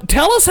so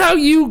tell us how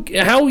you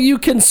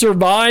can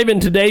survive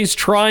in today's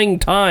trying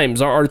times.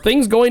 Are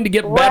things going to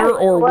get better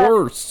or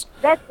worse?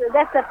 That's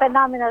a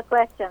phenomenal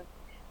question.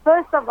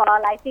 First of all,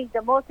 I think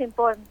the most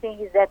important thing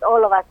is that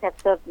all of us have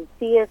certain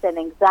fears and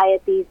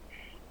anxieties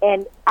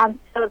and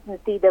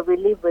uncertainty that we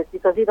live with,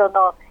 because we don't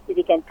know if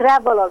we can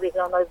travel or we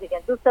don't know if we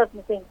can do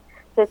certain things.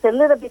 So it's a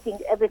little bit,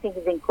 everything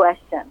is in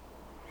question.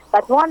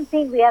 But one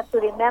thing we have to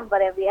remember,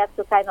 and we have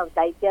to kind of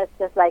digest,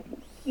 just like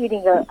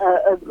eating a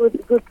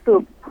good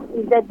soup,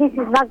 is that this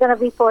is not going to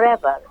be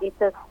forever. It's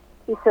a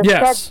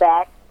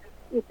setback,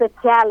 it's a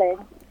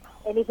challenge,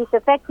 and if it's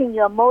affecting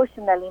you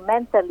emotionally,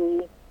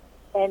 mentally,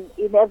 and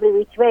in every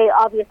which way,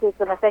 obviously it's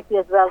going to affect you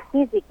as well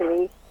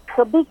physically.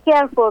 So be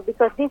careful,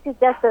 because this is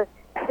just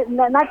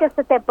not just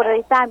a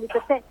temporary time.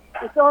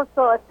 It's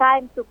also a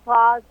time to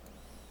pause,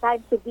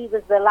 time to be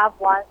with the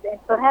loved ones, and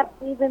perhaps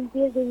even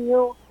building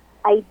new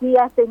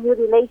ideas and new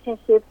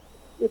relationships.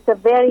 It's a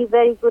very,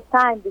 very good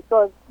time,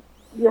 because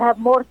you have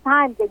more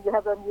time than you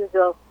have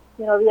unusual.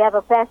 We have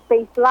a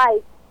fast-paced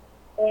life,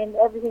 and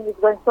everything is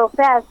going so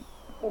fast,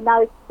 and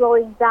now it's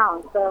slowing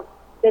down. So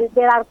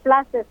there are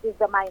pluses with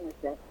the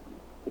minuses.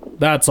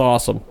 That's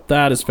awesome.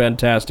 That is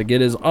fantastic.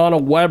 It is Anna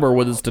Weber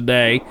with us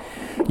today.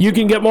 You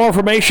can get more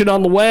information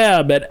on the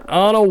web at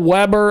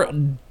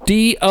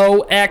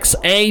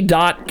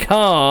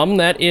AnnaWeberDoxa.com.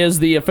 That is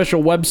the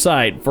official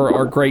website for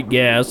our great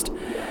guest.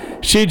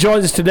 She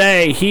joins us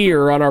today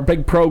here on our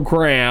big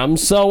program.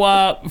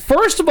 So,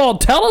 first of all,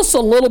 tell us a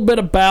little bit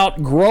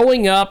about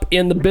growing up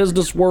in the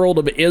business world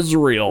of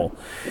Israel.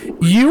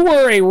 You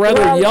were a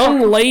rather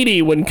young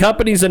lady when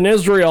companies in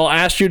Israel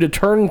asked you to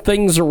turn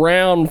things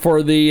around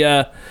for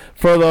the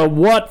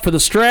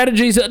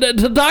strategies.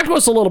 Talk to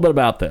us a little bit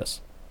about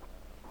this.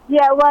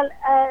 Yeah, well,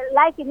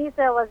 like in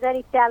Israel, it was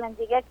very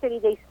challenging. Actually,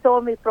 they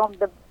stole me from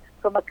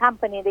a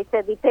company. They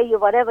said, we pay you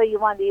whatever you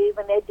want. We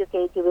even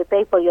educate you. We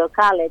pay for your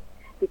college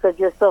because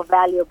you're so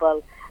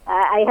valuable.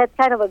 I had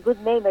kind of a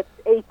good name at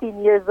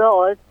 18 years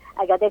old.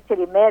 I got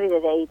actually married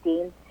at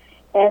 18.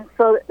 And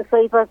so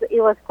it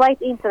was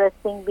quite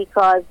interesting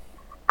because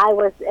I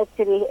was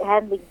actually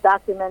handling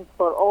documents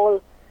for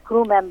all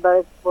crew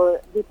members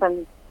for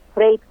different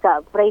freight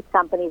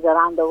companies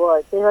around the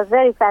world. So it was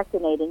very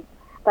fascinating.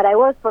 But I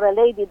worked for a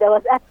lady that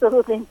was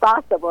absolutely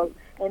impossible,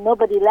 and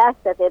nobody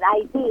laughed at it.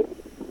 I did,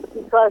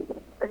 because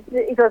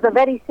it was a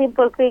very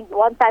simple thing.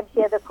 One time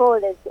she had a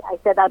cold, and I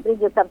said, I'll bring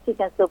you some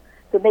chicken soup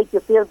to make you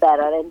feel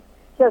better. And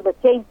she was a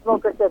chain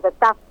smoker. She was a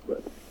tough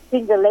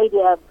single lady,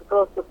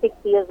 close to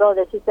 60 years old.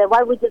 And she said,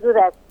 why would you do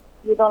that?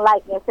 You don't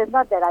like me. I said,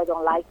 not that I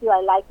don't like you.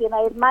 I like you and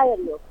I admire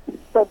you.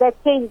 So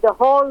that changed the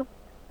whole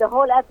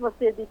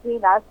atmosphere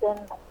between us, and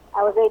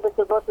I was able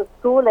to go to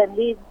school and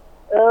leave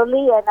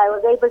early, and I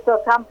was able to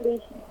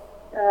accomplish,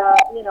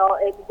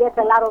 get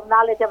a lot of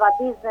knowledge about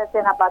business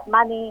and about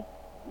money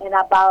and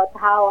about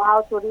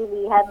how to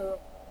really handle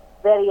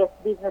various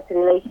business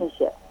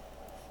relationships.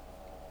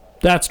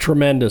 That's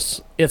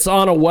tremendous. It's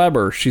Anna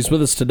Weber. She's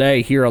with us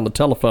today here on the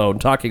telephone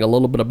talking a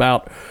little bit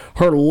about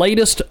her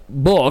latest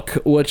book,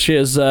 which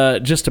is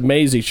just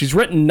amazing. She's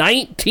written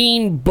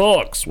 19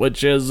 books,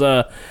 which is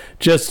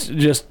just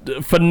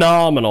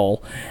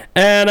phenomenal.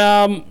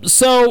 And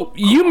so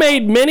you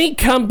made many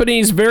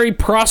companies very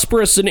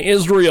prosperous in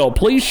Israel.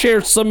 Please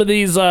share some of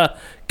these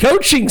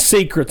coaching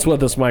secrets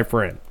with us, my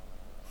friend.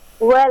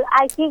 Well,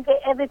 I think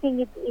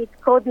everything it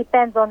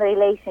co-depends on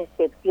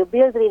relationships. You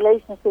build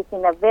relationships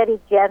in a very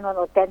genuine,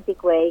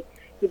 authentic way.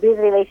 You build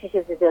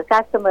relationships with your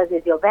customers,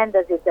 with your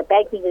vendors, with the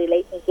banking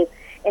relationship,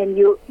 and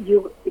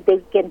they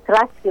can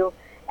trust you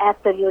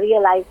after you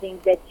realizing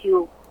that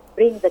you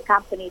bring the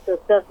company to a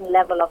certain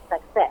level of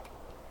success.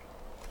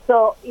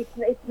 So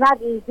it's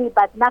not easy,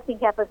 but nothing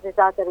happens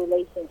without a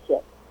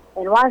relationship.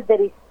 And once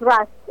there is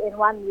trust, and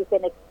once you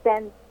can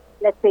extend,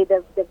 let's say,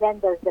 the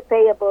vendors, the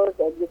payables,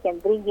 and you can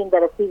bring in the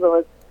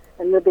receivables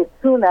a little bit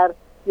sooner,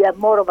 you have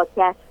more of a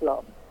cash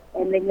flow.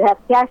 And when you have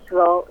cash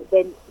flow,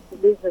 then the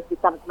business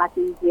becomes much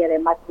easier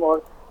and much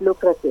more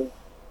lucrative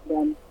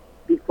than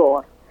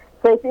before.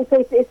 So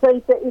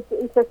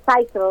it's a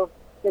cycle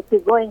that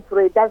you're going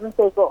through. It doesn't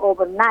take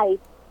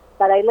overnight,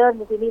 but I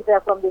learned it in Israel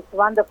from this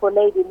wonderful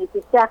lady,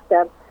 Mrs.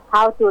 Schechter,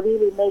 how to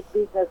really make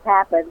business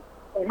happen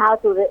and how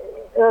to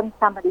earn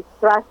somebody's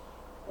trust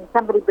and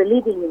somebody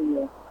believing in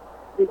you.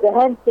 With the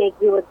handshake,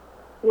 we would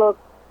close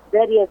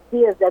various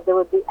deals that they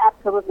would be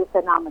absolutely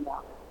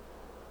phenomenal.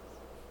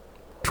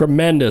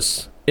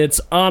 Tremendous.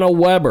 It's Anna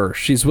Weber.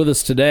 She's with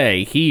us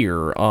today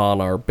here on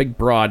our big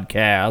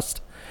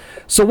broadcast.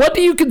 So what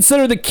do you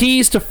consider the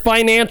keys to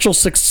financial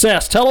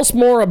success? Tell us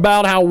more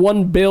about how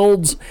one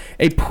builds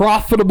a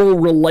profitable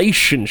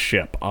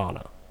relationship,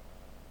 Anna.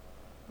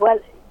 Well,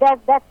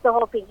 that's the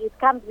whole thing. It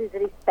comes with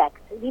respect.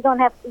 You don't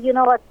have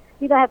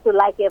to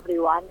like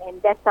everyone,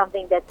 and that's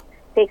something that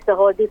takes a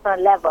whole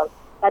different level.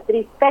 But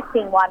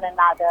respecting one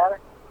another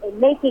and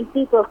making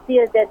people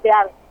feel that they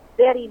are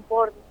very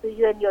important to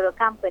you and your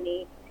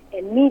company,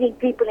 and meeting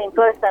people in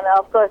person.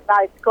 Of course, now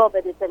it's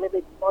COVID, it's a little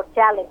bit more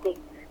challenging,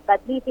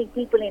 but meeting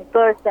people in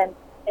person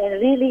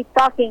and really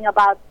talking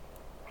about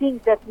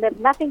things that have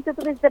nothing to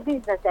do with the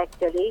business,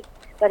 actually,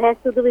 but has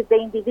to do with the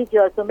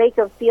individual, to make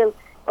them feel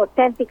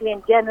authentically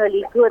and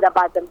generally good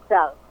about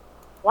themselves.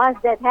 Once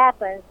that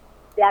happens,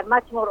 they are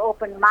much more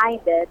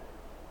open-minded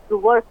to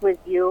work with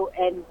you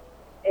and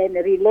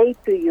relate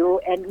to you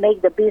and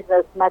make the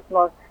business much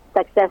more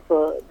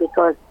successful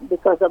because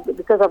of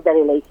the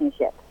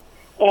relationship.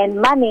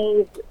 And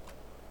money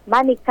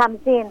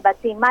comes in,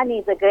 but see, money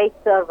is a great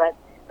servant,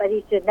 but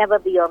it should never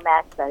be your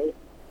master.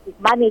 If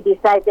money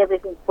decides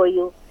everything for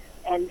you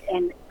and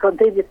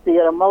contributes to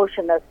your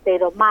emotional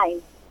state of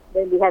mind,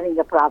 then we're having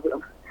a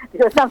problem.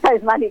 Because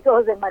sometimes money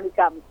goes and money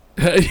comes.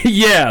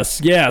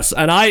 Yes,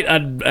 and I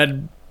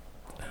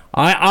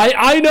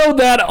know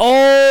that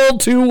all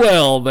too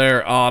well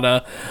there,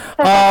 Anna.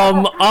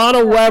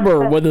 Anna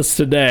Weber with us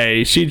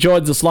today. She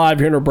joins us live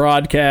here in her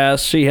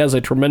broadcast. She has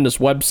a tremendous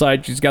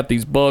website. She's got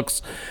these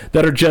books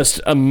that are just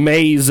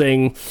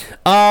amazing.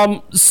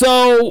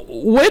 So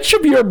which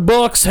of your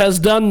books has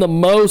done the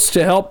most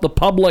to help the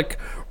public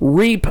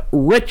reap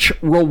rich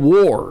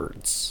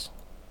rewards?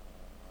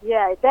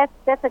 Yeah,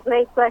 that's a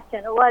great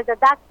question. Well, the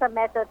DAXA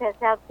method has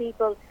helped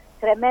people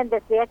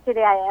tremendously.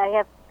 Actually, I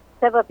have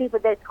several people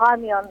that call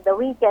me on the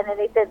weekend and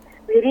they said,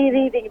 we're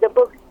rereading the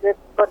books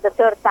for the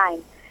third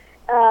time.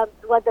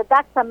 What the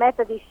DAXA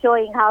method is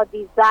showing how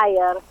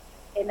desire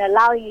and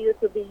allowing you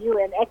to be you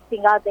and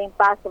acting out the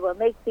impossible,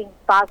 make things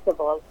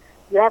possible,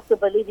 You have to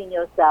believe in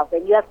yourself,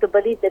 and you have to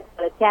believe that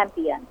you're a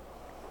champion.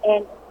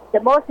 And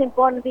the most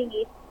important thing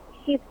is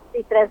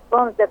it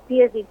transforms the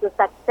fears into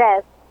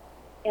success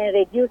and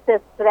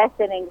reduces stress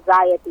and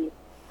anxiety.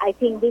 I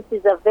think this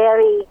is a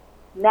very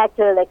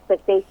natural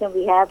expectation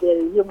we have.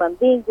 We're human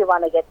beings. We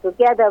want to get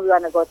together. We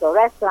want to go to a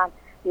restaurant.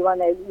 We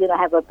want to,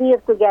 have a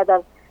beer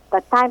together.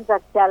 But times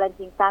are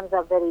challenging. Times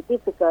are very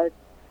difficult.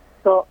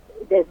 So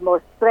there's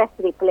more stress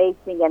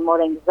replacing and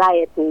more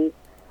anxiety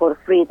for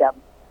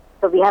freedom.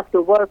 So we have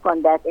to work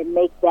on that and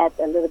make that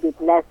a little bit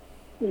less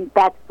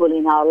impactful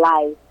in our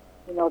lives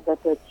in order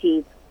to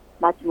achieve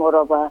much more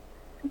of a,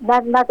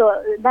 not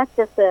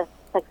just a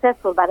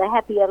successful, but a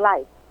happier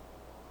life.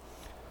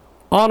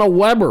 Anna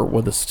Weber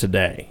with us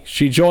today.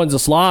 She joins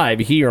us live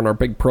here on our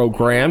big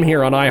program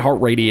here on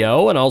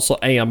iHeartRadio and also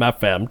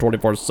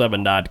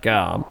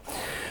AMFM247.com.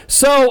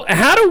 So,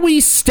 how do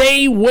we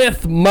stay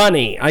with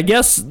money? I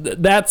guess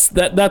that's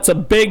a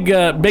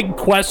big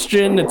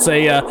question. It's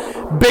a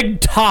big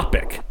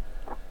topic.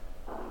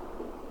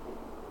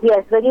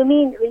 Yes, but you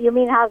mean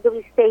how do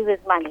we stay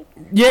with money?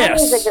 Yes.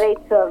 Money is a great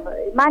term.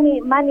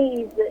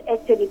 Money is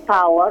actually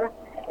power,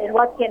 and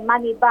what can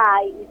money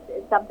buy is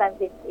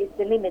sometimes it's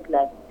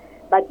limitless.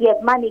 But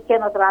yet money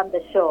cannot run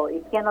the show.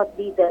 It cannot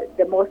be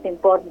the most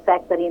important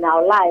factor in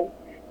our lives,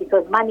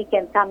 because money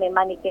can come and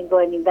money can go,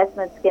 and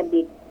investments can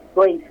be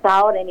going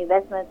sour, and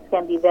investments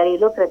can be very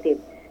lucrative.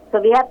 So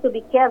we have to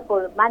be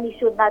careful. Money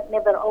should not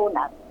never own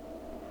us.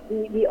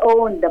 We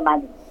own the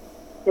money.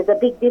 There's a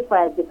big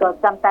difference, because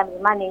sometimes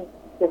money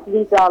just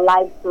leads our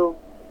lives to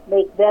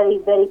make very,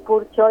 very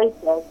poor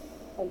choices.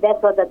 And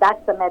that's what the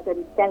Daxa method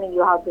is telling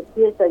you, how to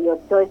filter your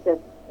choices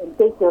and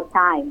take your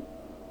time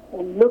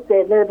and look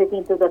a little bit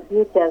into the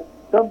future.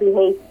 Don't be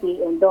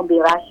hasty and don't be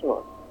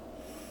rushful.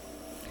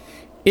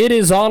 It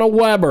is Anna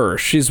Weber.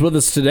 She's with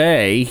us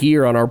today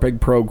here on our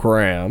big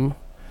program.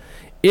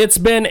 It's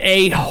been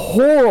a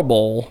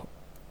horrible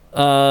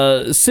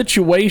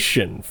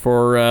situation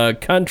for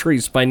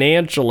countries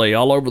financially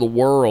all over the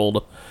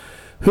world.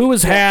 Who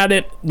has had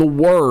it the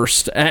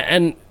worst?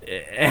 And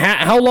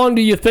how long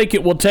do you think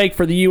it will take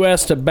for the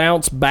U.S. to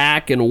bounce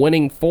back in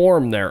winning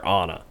form there,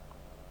 Anna?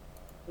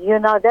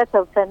 That's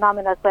a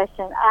phenomenal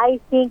question. I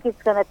think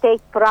it's going to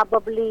take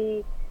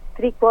probably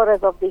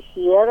 3/4 of this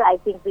year. I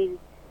think we're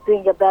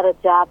doing a better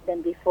job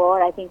than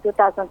before. I think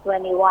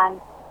 2021,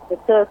 the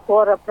third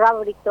quarter,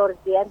 probably towards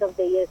the end of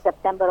the year,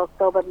 September,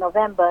 October,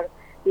 November,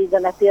 we're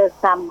going to feel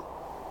some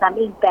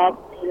impact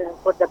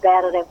for the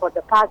better and for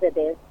the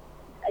positive.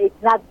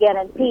 It's not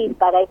guaranteed,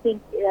 but I think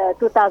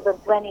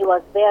 2020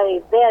 was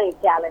very, very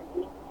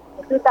challenging.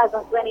 And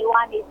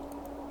 2021 is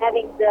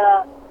having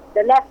the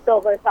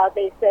leftovers, how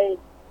they say,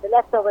 the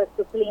leftovers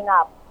to clean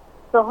up.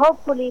 So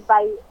hopefully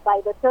by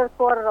the third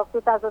quarter of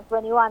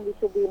 2021, we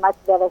should be in much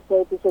better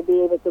shape. We should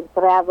be able to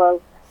travel,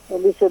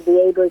 and we should be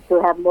able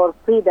to have more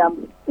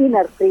freedom,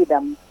 inner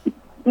freedom,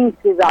 peace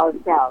with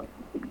ourselves.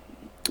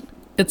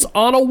 It's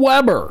Anna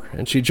Weber,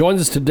 and she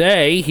joins us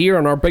today here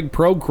on our big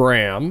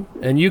program.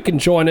 And you can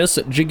join us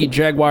at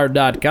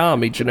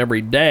JiggyJaguar.com each and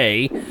every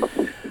day.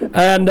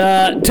 And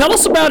tell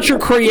us about your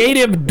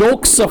creative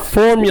Doxa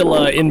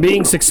formula in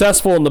being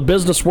successful in the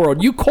business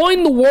world. You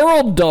coined the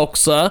world,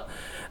 Doxa.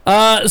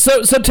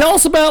 So tell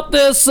us about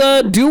this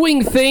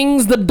doing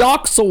things the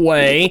Doxa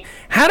way.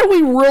 How do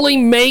we really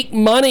make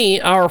money,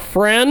 our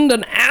friend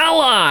and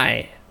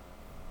ally?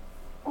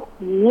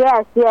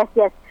 Yes.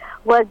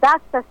 Well,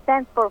 Doxa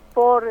stands for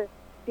 4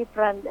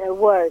 different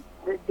words.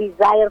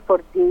 Desire for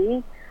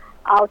D,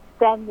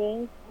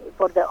 outstanding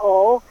for the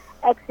O,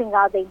 Xing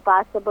out the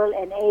impossible,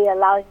 and A,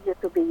 allowing you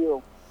to be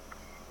you.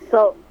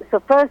 So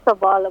first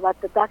of all,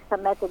 what the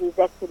Daxa method is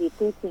actually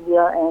teaching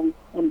you and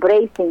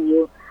embracing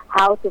you,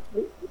 how to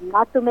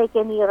not to make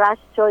any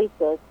rash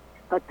choices,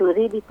 but to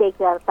really take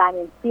your time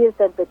and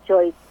filter the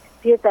choice,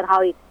 filter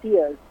how it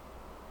feels.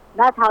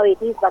 Not how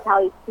it is, but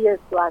how it feels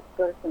to us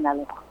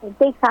personally. And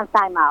take some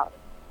time out.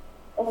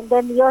 And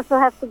then you also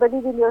have to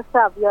believe in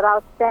yourself. You're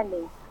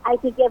outstanding. I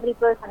think every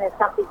person has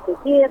something to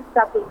give,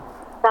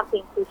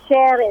 something to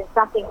share, and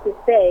something to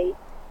say.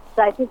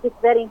 So I think it's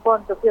very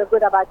important to feel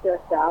good about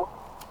yourself.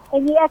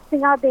 And you're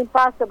acting out the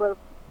impossible.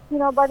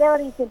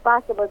 Whatever is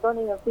impossible, don't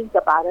even think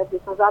about it,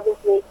 because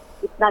obviously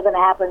it's not going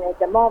to happen at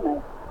the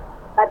moment.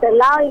 But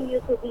allowing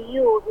you to be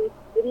you is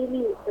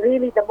really,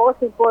 really the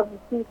most important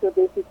key to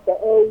this. It's the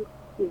A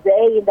in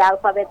the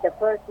alphabet, the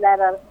first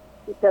letter.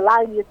 It's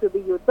allowing you to be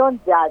you.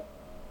 Don't judge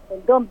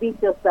and don't beat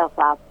yourself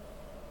up.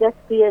 Just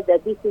feel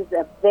that this is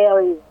a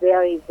very,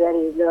 very,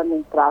 very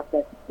learning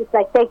process. It's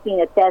like taking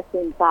a test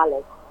in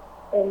college,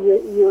 and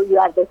you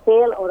either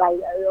fail or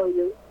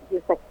you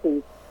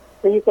succeed.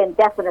 So you can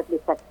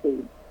definitely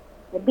succeed.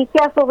 And be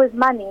careful with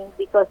money,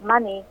 because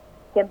money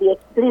can be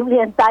extremely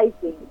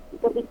enticing.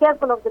 So be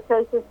careful of the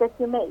choices that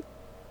you make.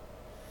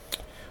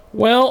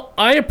 Well,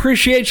 I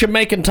appreciate you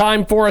making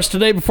time for us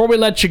today. Before we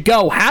let you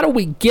go, how do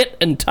we get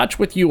in touch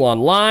with you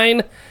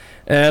online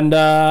and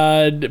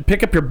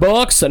pick up your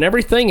books and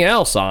everything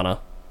else,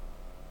 Anna?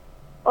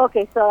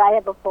 Okay, so I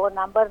have a phone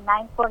number,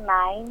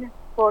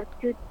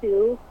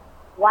 949-422-1222.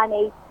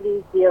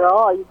 1830,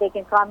 or they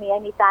can call me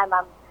anytime.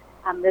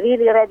 I'm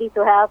really ready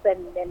to help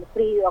and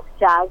free of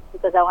charge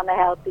because I want to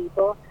help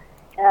people.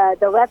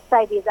 The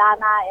website is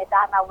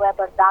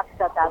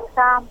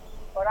anna@annaweberdoxa.com.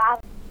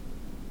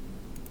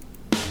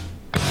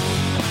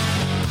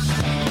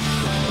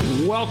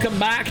 Welcome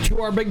back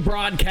to our big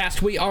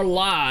broadcast. We are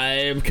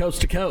live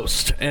coast to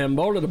coast and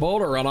boulder to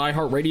boulder on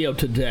iHeartRadio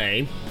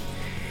today.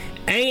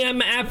 AM,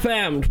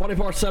 FM,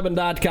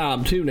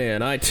 247.com,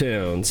 TuneIn,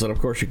 iTunes, and of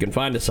course you can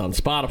find us on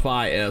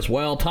Spotify as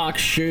well.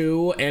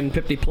 TalkShoe and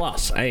 50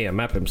 plus AM,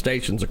 FM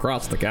stations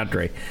across the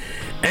country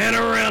and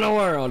around the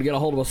world. Get a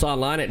hold of us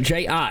online at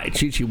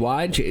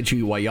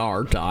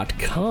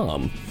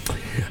JIGGYR.com.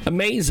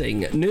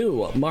 Amazing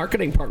new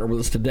marketing partner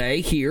with us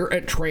today here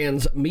at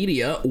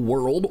Transmedia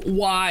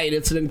Worldwide.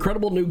 It's an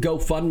incredible new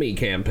GoFundMe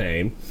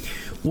campaign.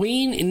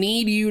 We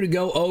need you to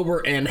go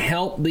over and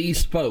help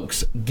these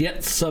folks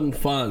get some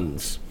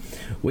funds.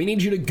 We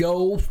need you to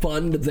go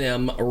fund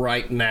them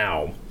right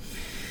now.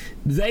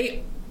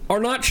 They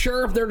are not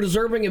sure if they're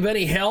deserving of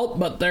any help,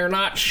 but they're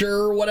not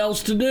sure what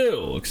else to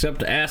do except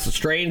to ask the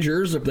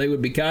strangers if they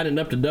would be kind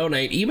enough to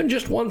donate even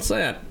just 1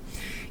 cent.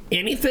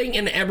 Anything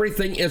and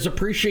everything is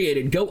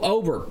appreciated. Go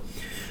over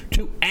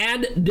to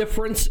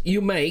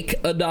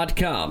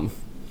AddDifferenceYouMake.com.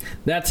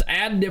 That's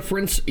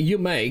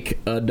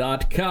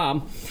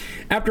AddDifferenceYouMake.com.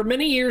 After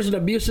many years in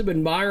an abusive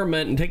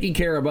environment and taking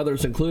care of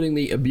others, including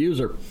the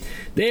abuser,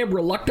 they have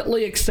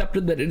reluctantly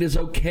accepted that it is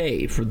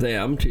okay for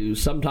them to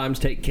sometimes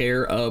take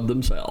care of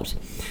themselves.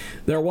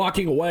 They're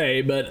walking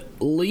away, but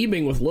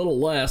leaving with little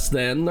less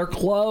than their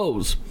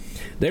clothes.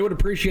 They would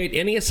appreciate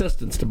any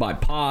assistance to buy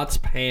pots,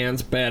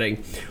 pans,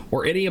 bedding,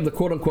 or any of the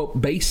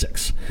quote-unquote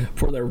basics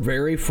for their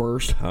very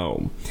first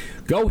home.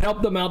 Go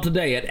help them out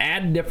today at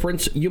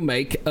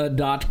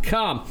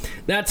AddDifferenceYouMake.com.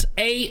 That's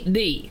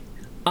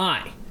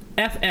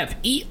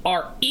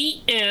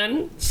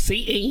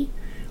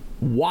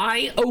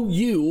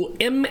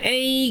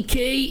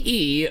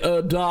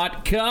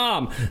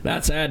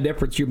That's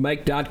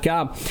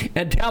AddDifferenceYouMake.com.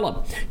 And tell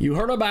them you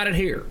heard about it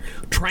here.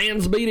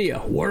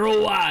 Transmedia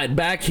Worldwide,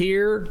 back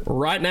here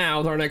right now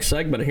with our next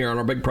segment here on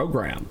our big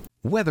program.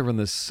 Weather in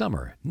the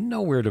summer,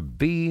 nowhere to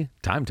be,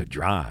 time to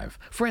drive.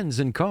 Friends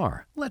in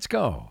car, let's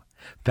go.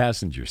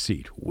 Passenger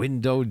seat,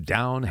 window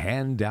down,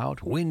 hand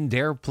out, wind,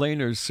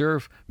 airplane, or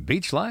surf,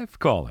 beach life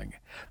calling.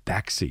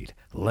 Back seat,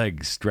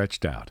 legs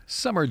stretched out,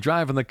 summer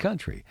drive in the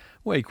country,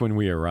 wake when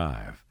we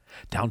arrive.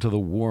 Down to the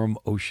warm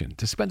ocean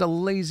to spend a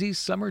lazy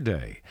summer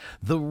day.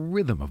 The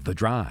rhythm of the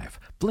drive,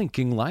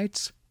 blinking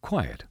lights,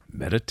 quiet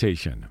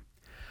meditation.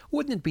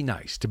 Wouldn't it be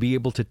nice to be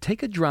able to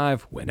take a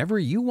drive whenever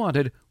you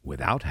wanted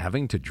without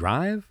having to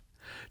drive?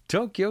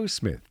 Tokyo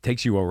Smith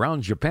takes you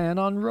around Japan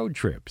on road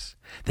trips.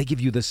 They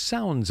give you the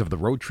sounds of the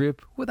road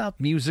trip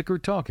without music or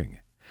talking.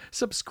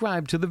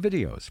 Subscribe to the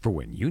videos for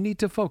when you need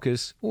to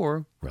focus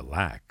or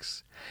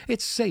relax.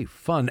 It's safe,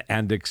 fun,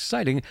 and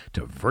exciting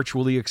to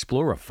virtually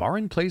explore a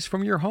foreign place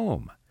from your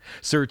home.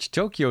 Search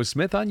Tokyo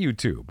Smith on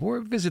YouTube or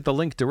visit the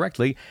link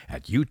directly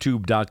at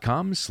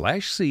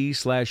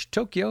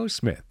youtube.com/c/Tokyo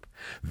Smith.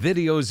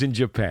 Videos in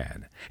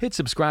Japan. Hit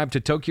subscribe to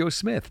Tokyo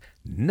Smith.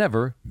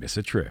 Never miss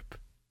a trip.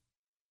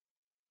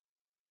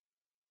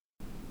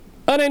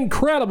 An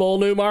incredible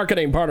new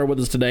marketing partner with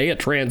us today at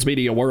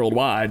Transmedia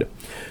Worldwide.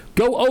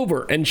 Go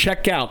over and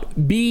check out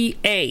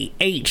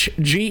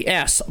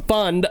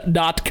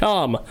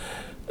BAHGSFund.com.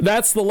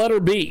 That's the letter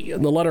B,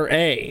 the letter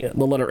A,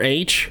 the letter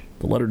H,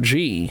 the letter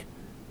G,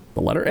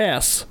 the letter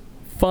S,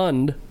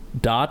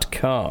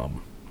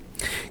 fund.com.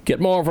 Get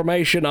more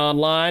information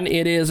online.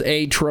 It is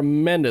a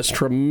tremendous,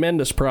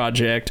 tremendous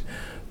project.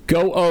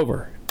 Go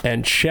over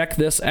and check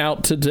this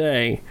out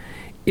today.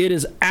 It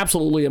is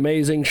absolutely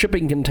amazing.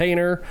 Shipping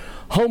container,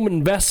 home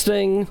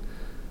investing.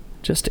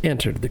 Just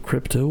entered the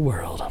crypto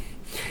world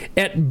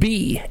at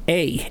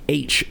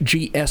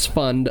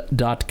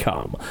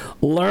BAHGSFund.com.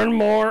 Learn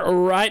more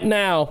right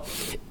now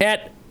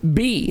at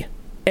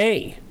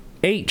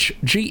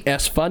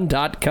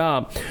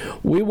BAHGSFund.com.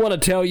 We want to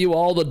tell you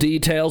all the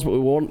details, but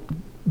we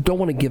don't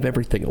want to give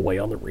everything away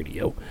on the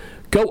radio.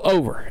 Go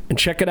over and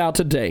check it out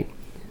today.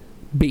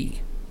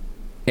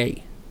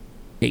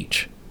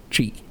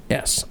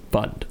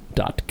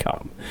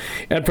 BAHGSFund.com.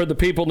 And for the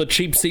people in the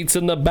cheap seats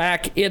in the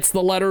back, it's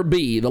the letter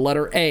B, the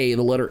letter A,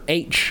 the letter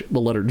H, the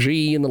letter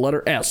G, and the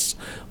letter S.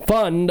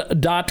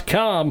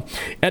 Fund.com.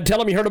 And tell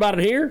them you heard about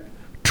it here.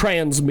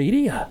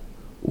 Transmedia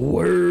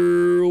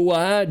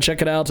Worldwide.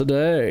 Check it out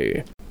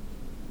today.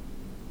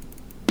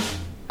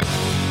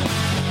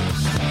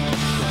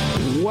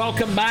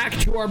 Welcome back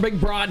to our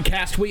big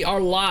broadcast. We are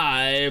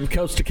live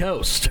coast to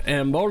coast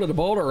and boulder to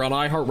boulder on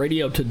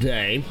iHeartRadio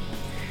today.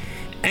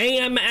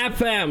 AM,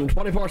 FM,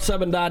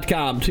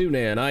 247.com,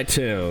 TuneIn,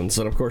 iTunes,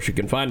 and of course you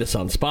can find us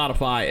on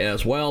Spotify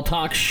as well.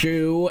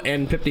 TalkShoe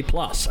and 50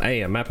 plus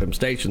AM, FM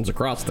stations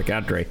across the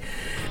country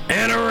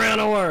and around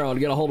the world.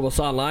 Get a hold of us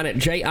online at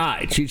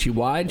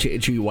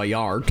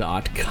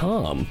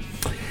JIGGYR.com.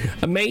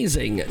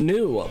 Amazing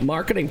new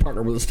marketing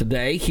partner with us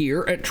today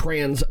here at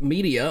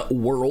Transmedia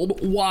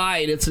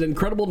Worldwide. It's an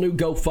incredible new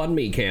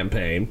GoFundMe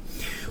campaign.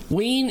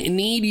 We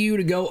need you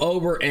to go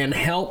over and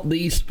help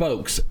these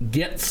folks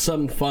get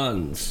some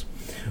funds.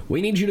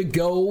 We need you to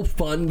go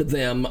fund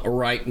them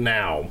right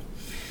now.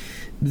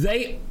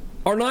 They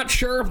are not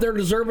sure if they're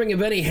deserving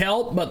of any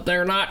help, but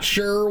they're not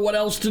sure what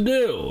else to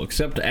do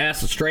except to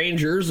ask the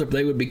strangers if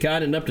they would be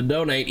kind enough to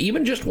donate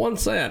even just 1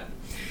 cent.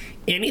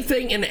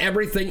 Anything and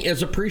everything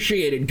is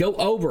appreciated. Go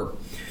over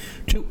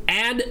to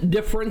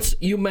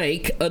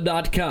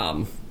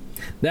adddifferenceyouMake.com.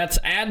 That's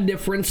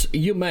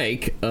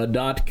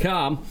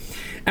adddifferenceyouMake.com.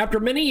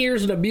 After many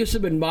years in an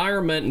abusive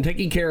environment and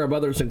taking care of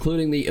others,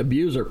 including the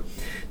abuser,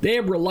 they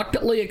have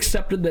reluctantly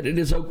accepted that it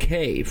is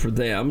okay for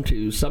them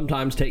to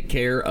sometimes take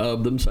care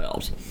of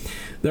themselves.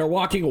 They're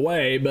walking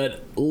away,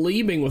 but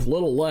leaving with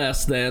little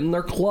less than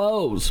their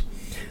clothes.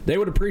 They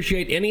would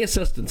appreciate any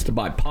assistance to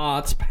buy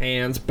pots,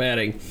 pans,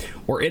 bedding,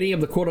 or any of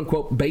the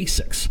quote-unquote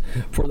basics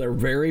for their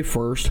very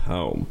first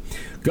home.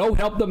 Go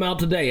help them out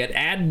today at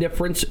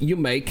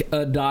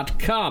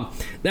adddifferenceyouMake.com.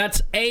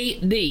 That's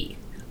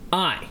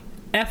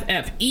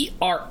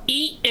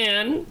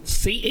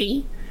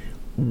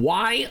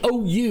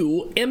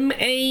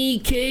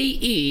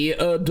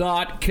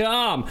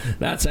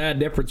That's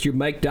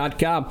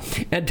adddifferenceyouMake.com.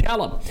 And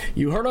tell them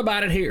you heard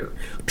about it here.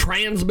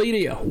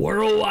 Transmedia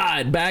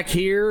Worldwide, back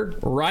here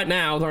right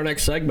now with our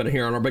next segment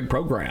here on our big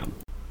program.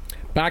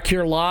 Back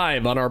here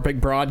live on our big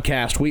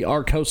broadcast. We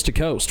are coast to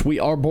coast. We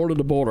are border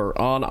to border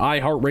on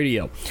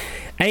iHeartRadio.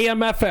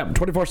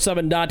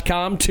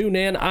 AMFM247.com. Tune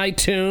in,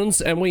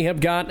 iTunes, and we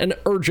have got an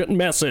urgent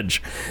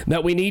message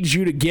that we need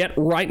you to get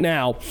right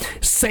now.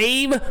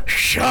 Save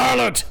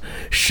Charlotte.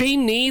 She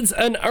needs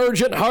an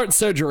urgent heart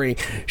surgery.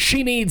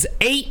 She needs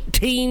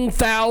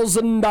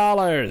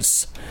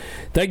 $18,000.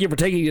 Thank you for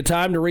taking the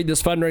time to read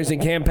this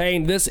fundraising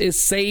campaign. This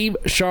is Save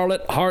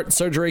Charlotte Heart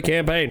Surgery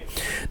Campaign.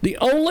 The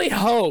only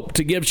hope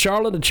to give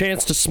Charlotte a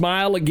chance to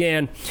smile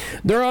again.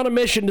 They're on a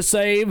mission to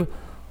save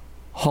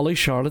Holly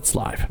Charlotte's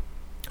life.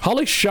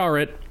 Holly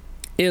Charlotte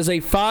is a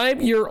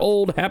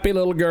 5-year-old happy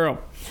little girl.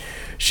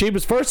 She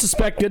was first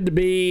suspected to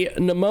be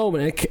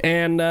pneumonia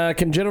and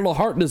congenital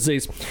heart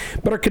disease,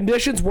 but her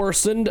conditions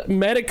worsened.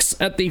 Medics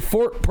at the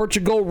Fort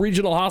Portugal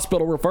Regional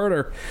Hospital referred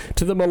her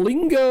to the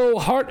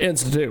Malingo Heart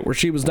Institute, where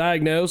she was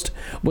diagnosed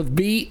with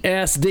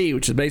VSD,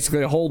 which is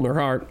basically a hole in her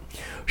heart.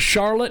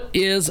 Charlotte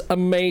is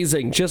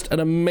amazing, just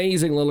an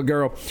amazing little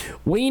girl.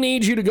 We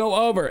need you to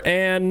go over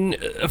and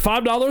 $5,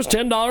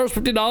 $10,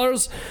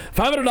 $50, $500,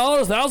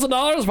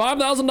 $1,000,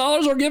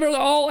 $5,000, or give her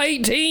all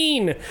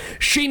 $18,000.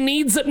 She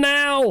needs it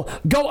now.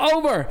 Go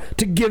over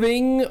to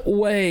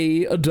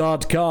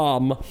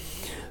givingway.com.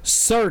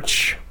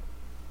 Search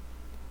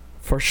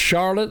for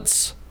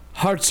Charlotte's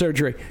heart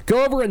surgery.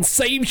 Go over and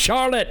save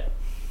Charlotte.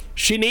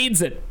 She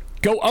needs it.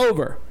 Go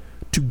over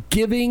to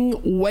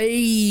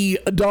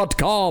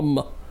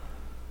givingway.com.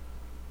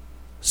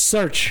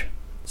 Search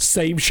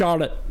Save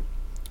Charlotte.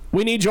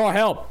 We need your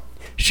help.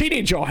 She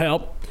needs your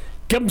help.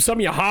 Give them some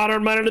of your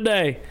hard-earned money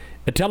today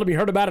and tell them you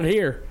heard about it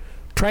here.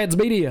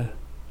 Transmedia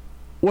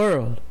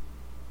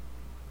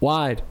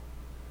Worldwide.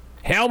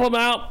 Help them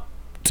out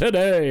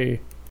today.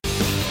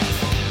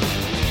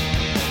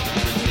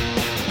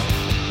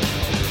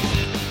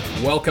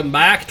 Welcome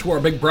back to our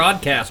big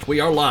broadcast.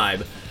 We are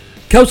live,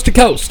 coast to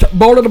coast,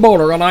 border to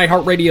border on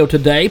iHeartRadio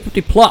today.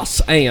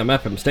 50+ AM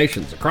FM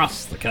stations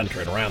across the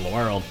country and around the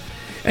world.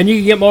 And you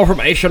can get more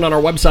information on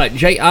our website,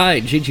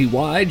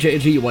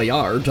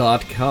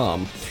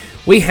 JIGGYJGUAR.com.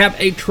 We have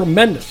a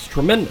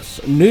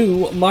tremendous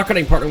new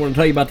marketing partner I want to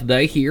tell you about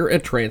today here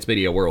at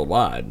Transmedia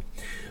Worldwide.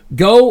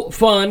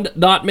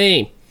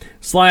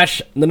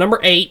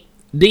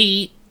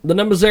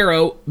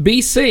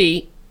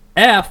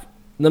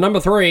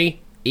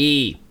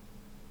 GoFund.me/8D0BCF3E.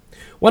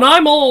 When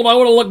I'm old, I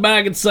want to look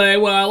back and say,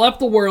 well, I left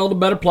the world a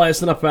better place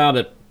than I found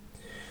it.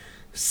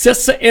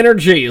 CISA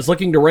Energy is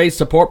looking to raise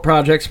support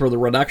projects for the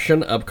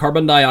reduction of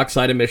carbon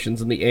dioxide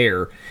emissions in the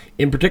air,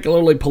 in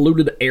particularly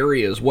polluted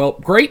areas. Well,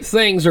 great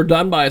things are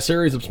done by a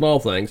series of small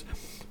things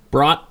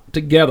brought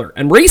together.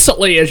 And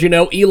recently, as you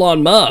know,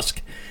 Elon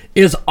Musk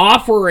is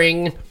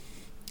offering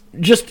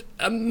just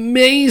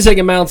amazing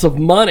amounts of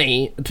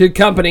money to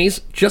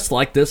companies just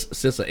like this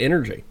CISA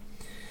Energy.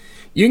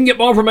 You can get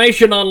more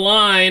information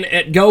online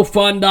at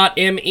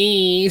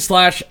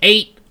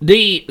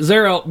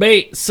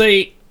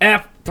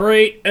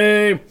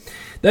gofund.me/8D0BCF3E.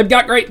 They've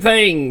got great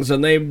things,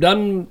 and they've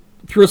done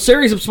through a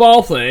series of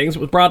small things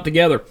was brought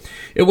together.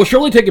 It will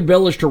surely take a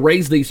village to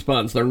raise these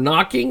funds. They're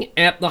knocking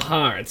at the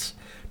hearts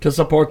to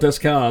support this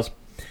cause.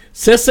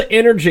 CISA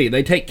Energy,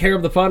 they take care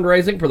of the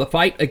fundraising for the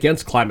fight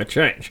against climate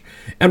change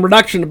and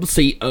reduction of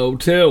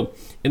CO2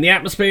 in the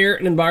atmosphere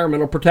and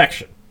environmental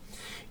protection.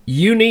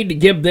 You need to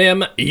give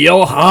them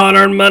your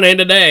hard-earned money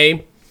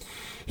today.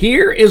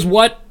 Here is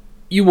what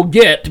you will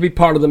get to be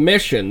part of the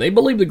mission. They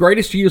believe the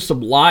greatest use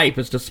of life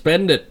is to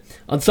spend it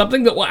on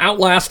something that will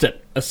outlast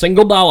it. A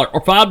single dollar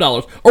or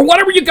 $5 or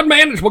whatever you can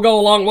manage will go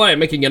a long way in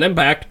making an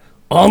impact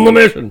on the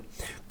mission.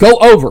 Go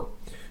over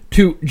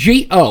to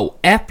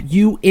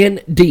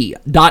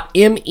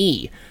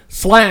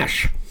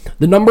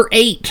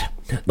GOFUND.me/8,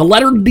 the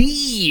letter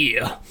D,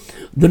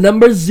 the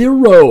number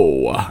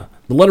 0,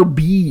 the letter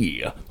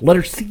B, the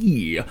letter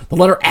C, the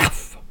letter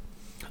F,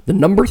 the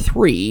number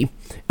 3,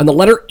 and the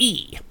letter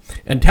E.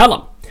 And tell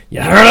them,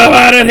 you heard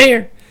about it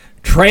here.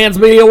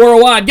 Transmedia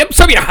Worldwide. Give them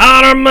some of your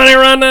hard money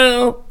right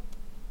now.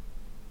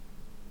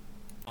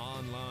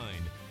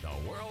 Online,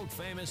 the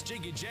world-famous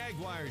Jiggy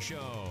Jaguar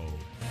Show.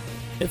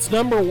 It's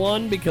number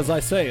 1 because I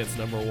say it's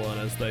number 1,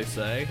 as they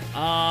say.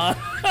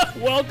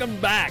 Welcome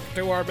back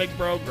to our big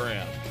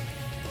program.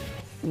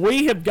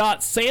 We have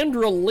got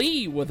Sandra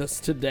Lee with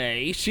us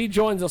today. She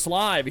joins us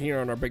live here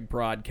on our big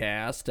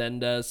broadcast.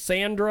 And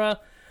Sandra,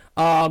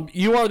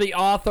 you are the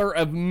author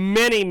of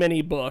many,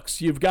 many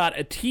books. You've got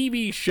a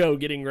TV show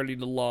getting ready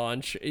to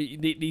launch.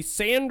 The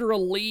Sandra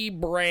Lee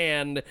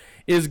brand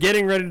is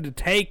getting ready to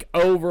take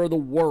over the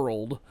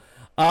world.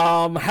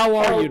 How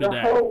are you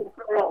today? The whole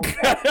world,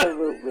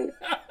 absolutely.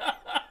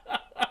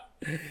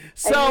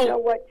 So, and you know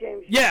what,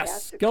 James?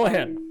 yes, go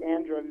ahead.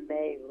 Sandra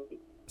May Lee.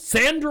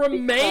 Sandra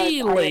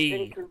May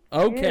Lee.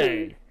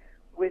 Okay.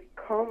 With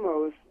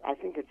Como's, I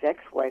think it's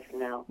ex-wife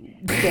now,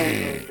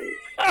 Sandra Lee.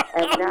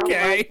 And now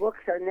my books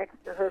are next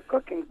to her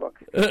cooking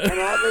books. And all they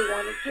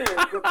want to do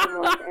is put them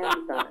on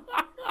Amazon.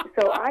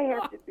 So I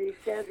have to be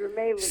Sandra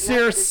May Lee.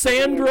 Sir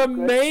Sandra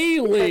May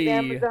Lee.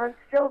 Amazon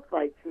still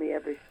fights me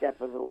every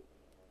step of the way.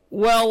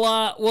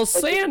 Well,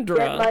 Sandra.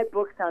 Get my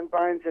books on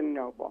Barnes &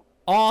 Noble.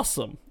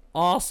 Awesome.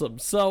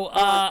 So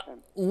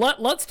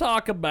let's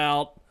talk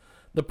about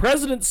the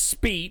president's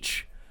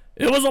speech.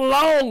 It was a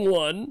long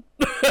one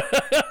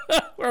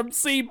from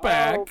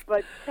CPAC. Oh,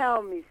 but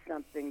tell me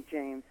something,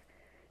 James.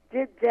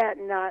 Did that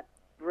not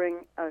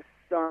bring a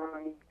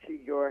song to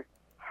your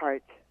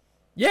heart?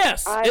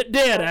 Yes, it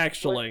did,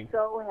 actually. I was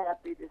so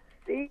happy to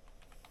see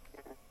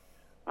him.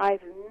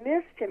 I've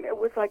missed him. It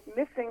was like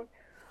missing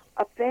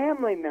a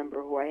family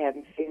member who I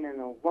hadn't seen in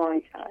a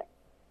long time.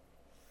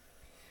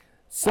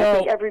 So I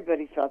think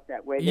everybody felt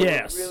that way. They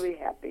were really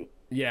happy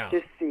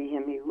to see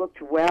him. He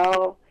looked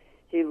well.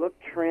 He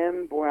looked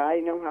trim. Boy, I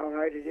know how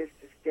hard it is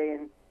to stay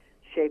in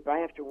shape. I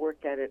have to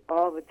work at it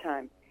all the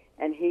time.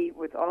 And he,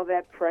 with all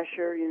that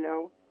pressure,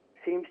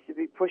 seems to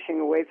be pushing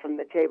away from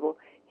the table.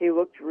 He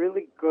looked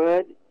really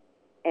good,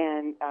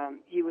 and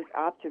he was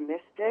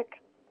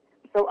optimistic.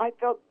 So I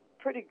felt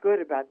pretty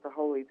good about the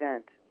whole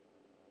event.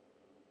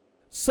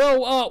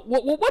 So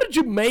what did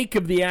you make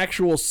of the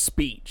actual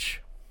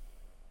speech?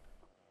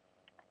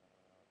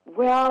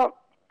 Well,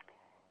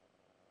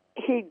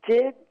 he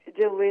did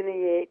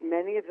delineate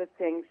many of the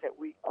things that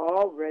we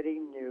already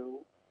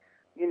knew,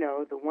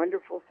 the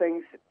wonderful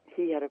things that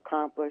he had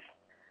accomplished,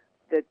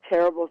 the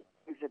terrible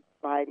things that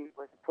Biden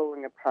was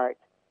pulling apart,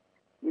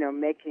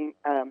 making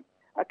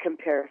a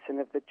comparison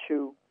of the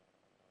two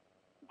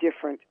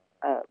different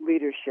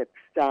leadership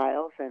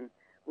styles and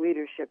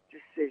leadership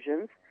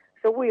decisions.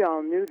 So we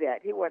all knew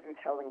that. He wasn't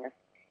telling us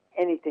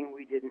anything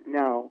we didn't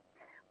know.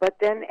 But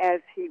then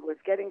as he was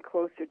getting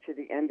closer to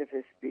the end of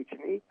his speech,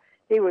 and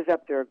he was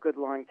up there a good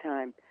long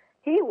time,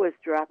 he was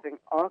dropping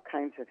all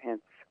kinds of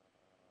hints.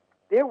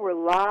 There were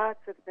lots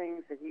of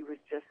things that he was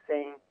just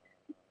saying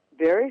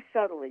very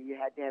subtly. You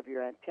had to have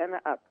your antenna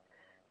up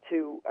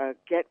to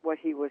get what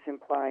he was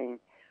implying.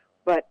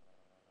 But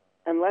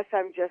unless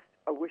I'm just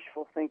a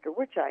wishful thinker,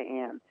 which I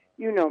am,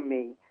 you know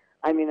me.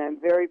 I mean,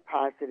 I'm very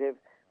positive.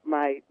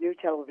 My new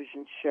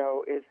television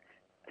show is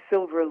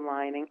Silver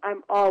Lining.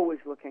 I'm always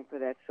looking for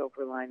that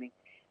silver lining.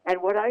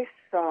 And what I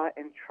saw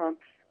in Trump's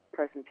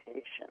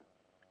presentation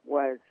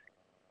was,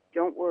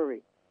 don't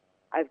worry,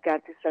 I've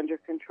got this under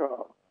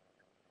control.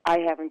 I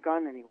haven't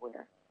gone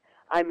anywhere.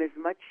 I'm as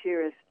much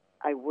here as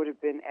I would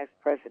have been as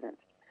president.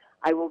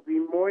 I will be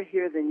more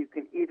here than you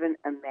can even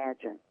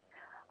imagine.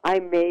 I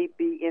may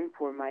be in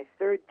for my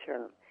third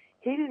term.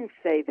 He didn't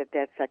say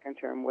that second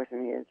term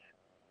wasn't his.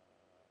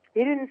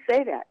 He didn't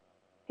say that.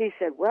 He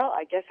said, well,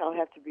 I guess I'll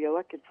have to be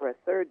elected for a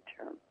third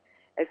term.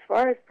 As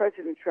far as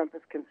President Trump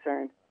is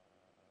concerned,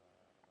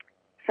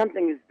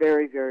 something is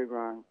very, very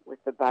wrong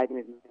with the Biden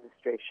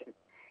administration.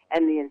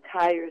 And the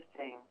entire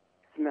thing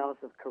smells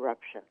of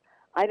corruption.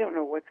 I don't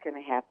know what's going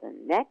to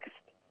happen next,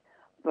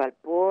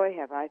 but boy,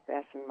 have I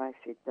fastened my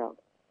seatbelt.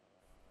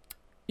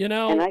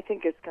 And I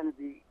think it's going to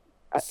be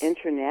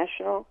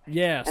international.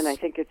 Yes. And I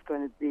think it's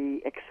going to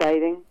be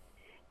exciting.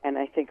 And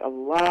I think a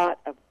lot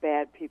of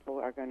bad people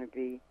are going to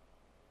be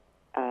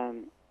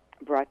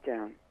brought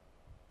down.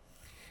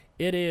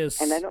 It is.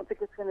 And I don't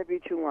think it's going to be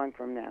too long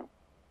from now.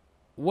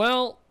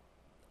 Well,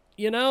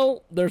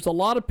 there's a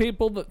lot of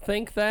people that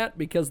think that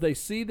because they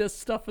see this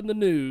stuff in the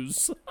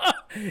news.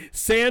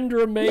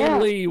 Sandra May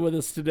Lee with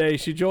us today.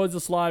 She joins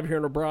us live here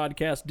in our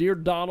broadcast. Dear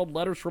Donald,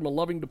 Letters from a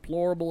Loving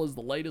Deplorable is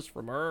the latest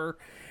from her.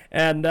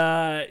 And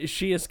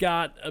she has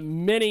got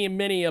many,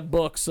 many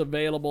books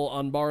available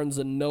on Barnes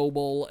 &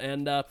 Noble.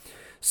 And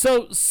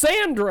so,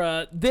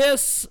 Sandra,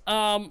 this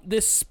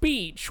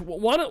speech,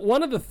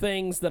 one of the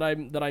things that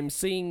I'm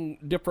seeing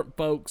different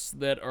folks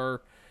that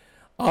are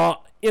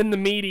in the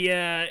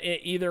media,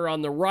 either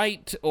on the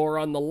right or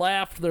on the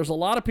left, there's a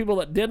lot of people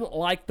that didn't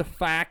like the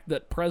fact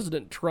that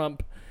President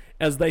Trump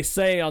as they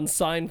say on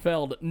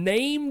Seinfeld,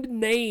 named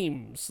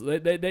names. They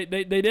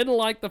didn't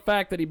like the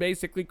fact that he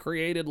basically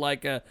created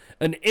like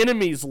an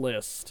enemies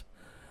list.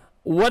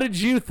 What did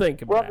you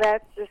think of that? Well,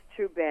 that's just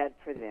too bad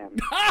for them.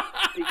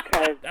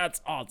 Because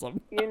that's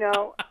awesome. You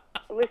know,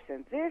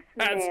 listen, this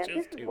man,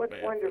 this is what's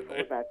wonderful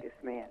about this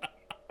man.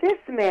 This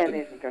man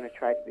isn't going to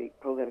try to be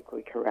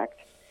politically correct.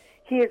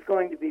 He is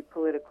going to be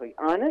politically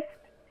honest.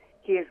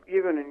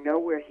 You're going to know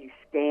where he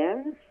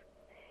stands.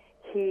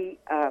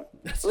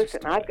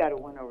 Listen, I've got to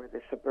win over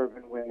the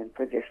suburban women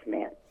for this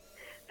man.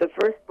 The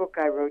first book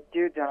I wrote,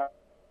 Dear Don,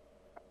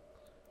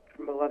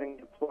 from a loving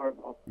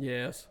deplorable.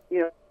 Yes. You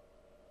know,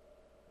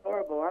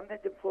 deplorable. I'm the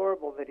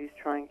deplorable that he's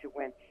trying to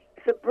win.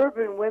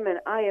 Suburban women,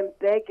 I am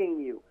begging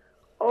you,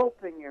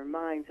 open your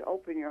minds,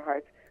 open your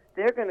hearts.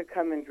 They're going to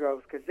come in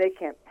droves because they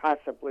can't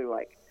possibly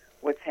like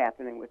what's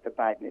happening with the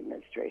Biden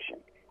administration.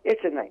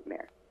 It's a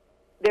nightmare.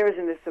 There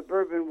isn't a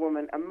suburban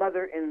woman, a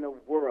mother in the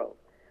world,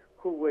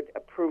 who would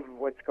approve of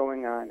what's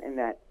going on in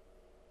that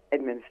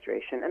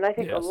administration. And I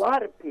think a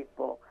lot of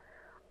people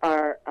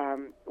are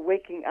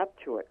waking up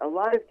to it. A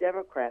lot of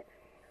Democrats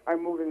are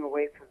moving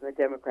away from the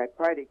Democrat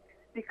Party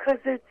because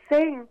they're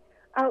saying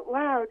out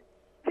loud,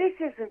 this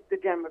isn't the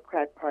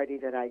Democrat Party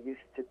that I used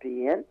to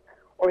be in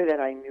or that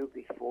I knew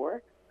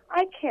before.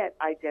 I can't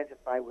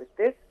identify with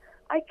this.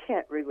 I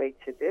can't relate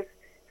to this.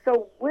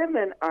 So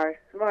women are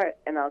smart,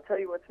 and I'll tell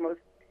you what's most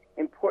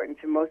important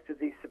to most of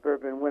these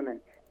suburban women,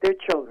 their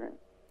children,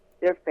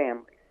 their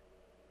families.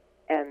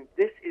 And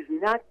this is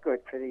not good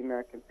for the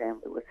American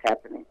family, what's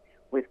happening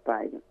with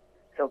Biden.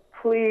 So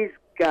please,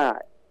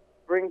 God,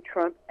 bring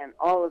Trump and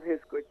all of his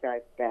good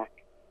guys back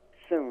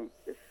soon.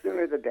 The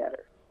sooner the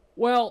better.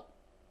 Well,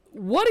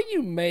 what do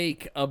you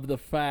make of the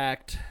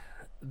fact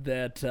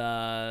that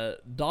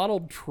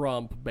Donald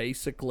Trump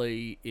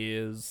basically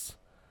is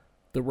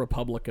the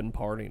Republican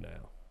Party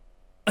now?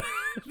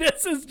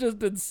 This is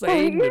just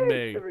insane to me.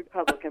 He is the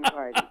Republican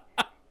Party.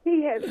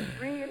 He has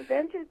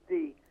reinvented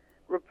the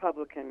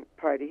Republican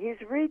Party. He's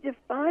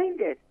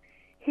redefined it.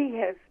 He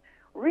has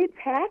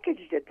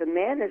repackaged it. The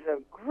man is a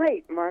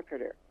great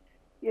marketer.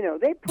 You know,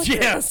 they put the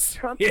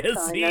Trump sign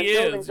on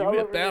buildings all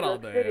over New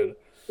York City.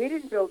 He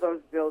didn't build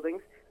those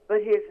buildings,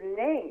 but his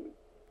name,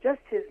 just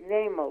his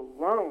name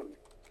alone,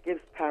 gives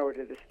power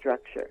to the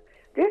structure.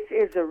 This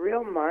is a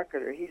real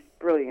marketer. He's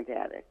brilliant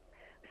at it.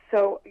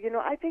 So, you know,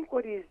 I think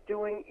what he's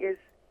doing is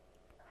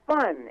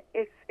fun.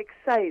 It's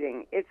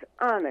exciting. It's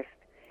honest.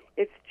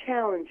 It's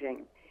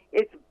challenging.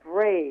 It's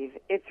brave.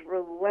 It's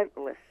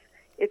relentless.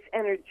 It's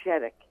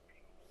energetic.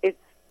 It's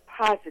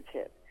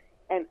positive.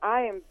 And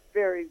I am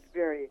very,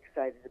 very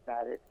excited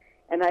about it.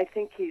 And I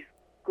think he's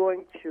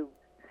going to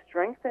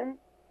strengthen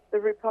the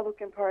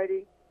Republican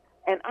Party.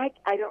 And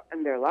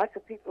and there are lots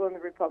of people in the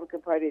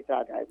Republican Party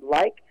that I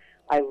like.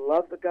 I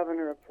love the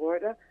governor of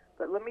Florida.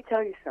 But let me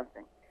tell you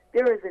something.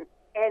 There isn't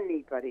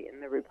anybody in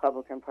the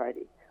Republican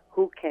Party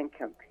who can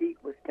compete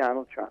with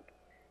Donald Trump.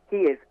 He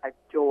is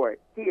adored.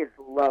 He is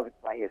loved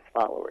by his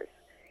followers.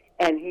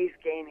 And he's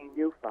gaining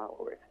new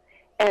followers.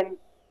 And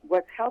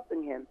what's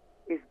helping him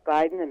is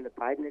Biden and the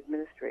Biden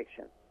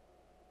administration.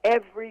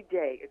 Every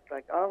day, it's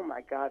like, oh,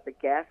 my God, the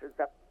gas is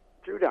up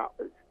 $2.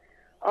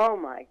 Oh,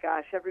 my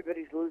gosh,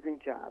 everybody's losing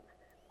jobs.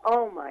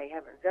 Oh, my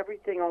heavens,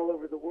 everything all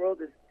over the world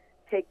is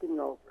taking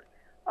over.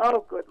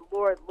 Oh, good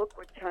Lord, look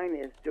what China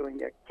is doing.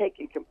 They're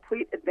taking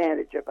complete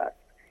advantage of us.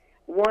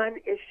 One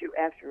issue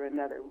after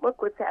another.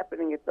 Look what's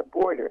happening at the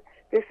border.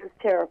 This is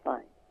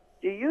terrifying.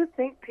 Do you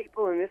think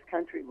people in this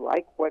country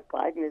like what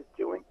Biden is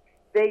doing?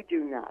 They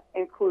do not,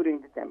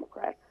 including the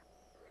Democrats.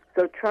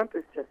 So Trump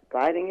is just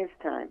biding his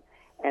time,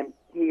 and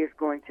he is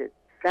going to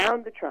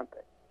sound the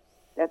trumpet.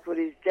 That's what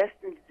he's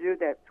destined to do.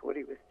 That's what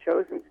he was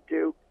chosen to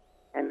do,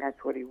 and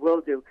that's what he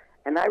will do.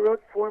 And I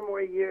wrote 4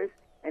 more years,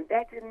 and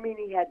that didn't mean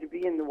he had to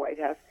be in the White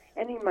House,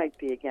 and he might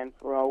be again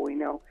for all we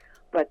know.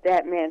 But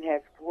that man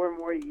has 4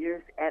 more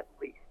years at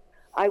least.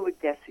 I would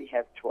guess he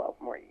has 12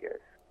 more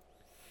years.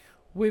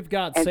 We've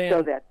got and Sam.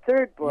 So that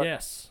third book,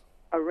 yes.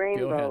 A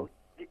Rainbow,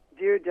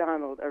 Dear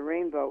Donald, A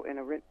Rainbow in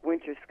a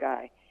Winter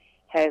Sky,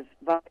 has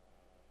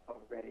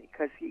already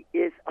because he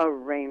is a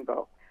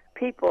rainbow.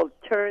 People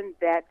turned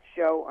that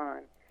show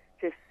on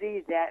to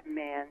see that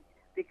man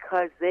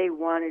because they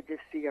wanted to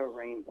see a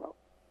rainbow.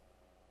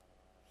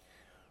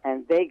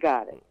 And they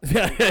got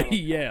it.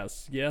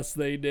 Yes,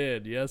 they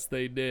did. Yes,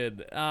 they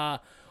did.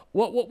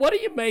 What do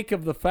you make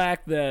of the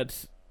fact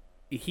that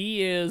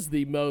he is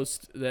the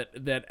most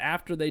that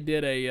after they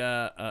did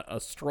a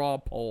straw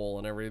poll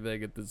and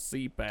everything at the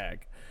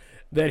CPAC,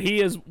 that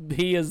he is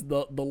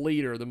the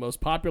leader, the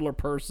most popular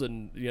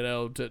person, you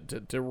know,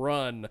 to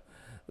run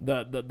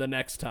the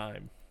next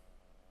time?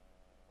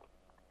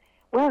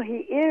 Well, he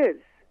is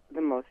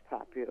the most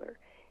popular,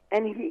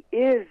 and he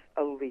is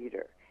a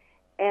leader,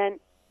 and.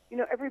 You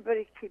know,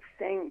 everybody keeps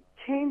saying,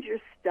 change your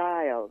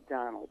style,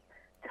 Donald.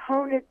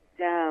 Tone it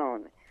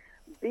down.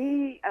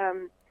 Be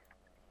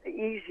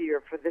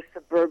easier for the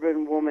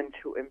suburban woman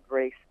to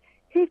embrace.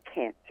 He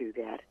can't do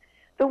that.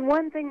 The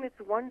one thing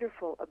that's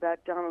wonderful about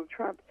Donald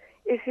Trump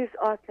is his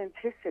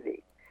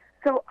authenticity.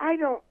 So I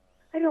don't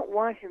I don't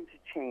want him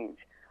to change.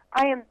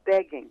 I am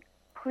begging,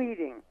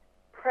 pleading,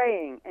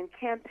 praying, and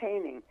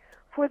campaigning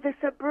for the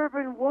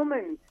suburban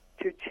woman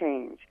to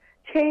change.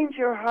 Change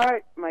your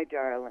heart, my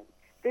darling.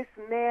 This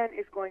man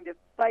is going to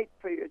fight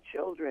for your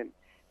children,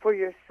 for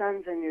your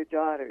sons and your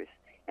daughters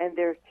and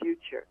their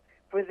future,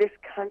 for this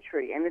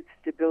country and its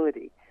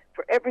stability,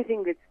 for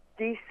everything that's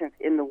decent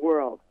in the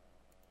world.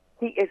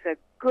 He is a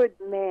good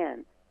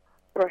man,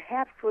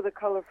 perhaps with a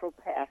colorful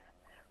past,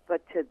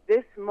 but to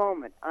this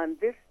moment, on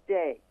this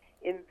day,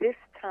 in this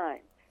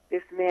time,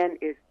 this man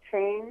is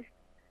changed,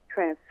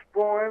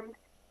 transformed,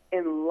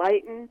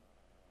 enlightened,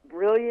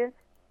 brilliant,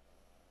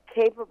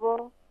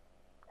 capable,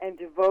 and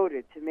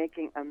devoted to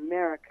making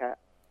America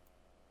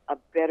a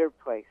better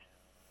place.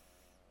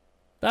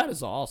 That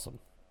is awesome.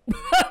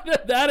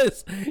 That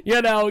is,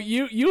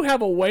 you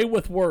have a way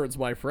with words,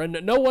 my friend.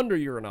 No wonder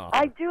you're an author.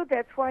 I do.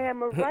 That's why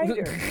I'm a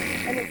writer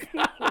and a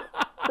teacher.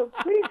 So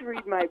please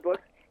read my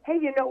books. Hey,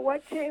 you know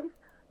what, James?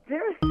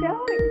 They're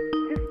selling,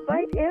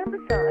 despite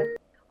Amazon,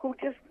 who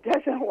just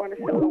doesn't want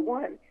to sell the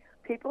one.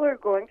 People are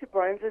going to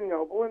Barnes &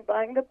 Noble and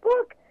buying the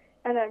book.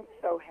 And I'm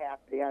so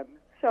happy. I'm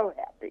so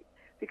happy.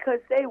 Because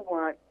they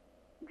want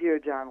Dear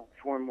Donald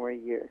 4 more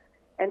years.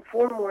 And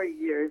 4 more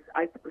years,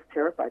 I was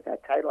terrified of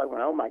that title. I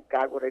went, oh, my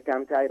God, what a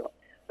dumb title.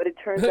 But it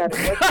turns out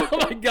it wasn't.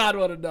 Oh, my God,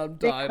 what a dumb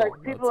title.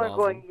 Because people are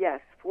going,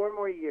 yes, 4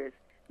 more years.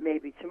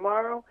 Maybe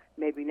tomorrow,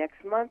 maybe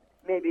next month,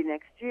 maybe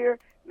next year,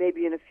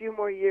 maybe in a few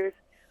more years.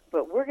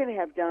 But we're going to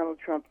have Donald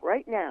Trump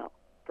right now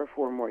for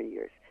 4 more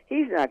years.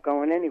 He's not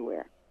going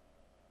anywhere.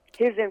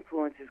 His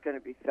influence is going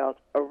to be felt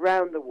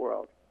around the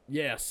world.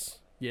 Yes.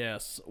 Well,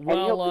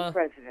 and he'll be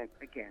president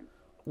again.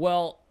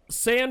 Well,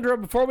 Sandra,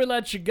 before we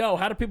let you go,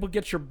 how do people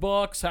get your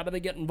books? How do they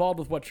get involved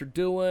with what you're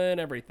doing?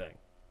 Everything.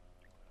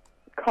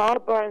 Call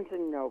Barnes &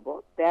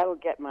 Noble. That'll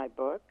get my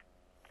book.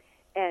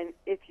 And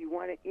if you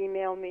want to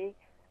email me,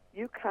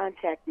 you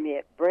contact me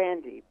at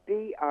Brandy,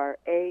 Brandy,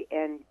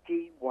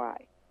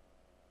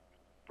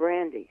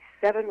 Brandy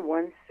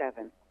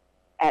 717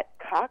 at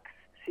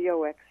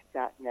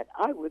cox.net.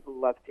 I would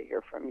love to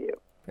hear from you.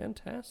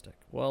 Fantastic.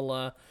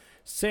 Well,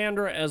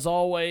 Sandra, as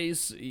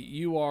always,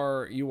 you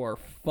are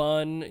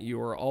fun.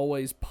 You are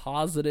always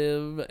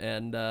positive,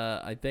 and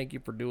I thank you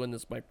for doing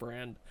this, my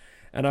friend.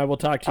 And I will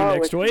talk to you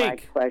next week.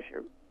 It's my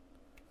pleasure.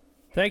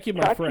 Thank you,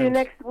 my friend. Talk to you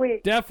next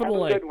week.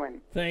 Definitely. Have a good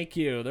one. Thank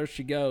you. There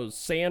she goes,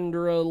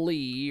 Sandra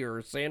Lee,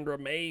 or Sandra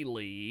May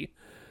Lee,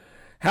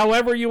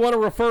 however you want to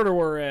refer to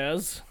her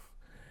as.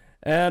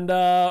 And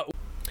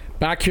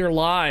back here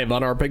live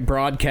on our big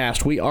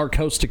broadcast. We are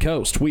coast to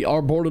coast. We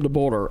are border to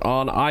border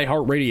on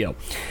iHeartRadio,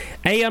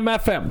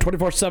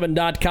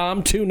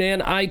 AMFM247.com. Tune in,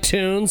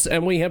 iTunes,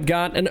 and we have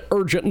got an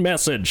urgent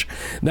message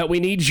that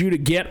we need you to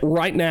get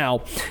right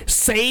now.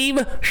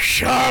 Save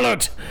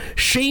Charlotte.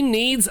 She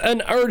needs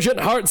an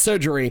urgent heart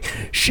surgery.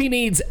 She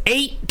needs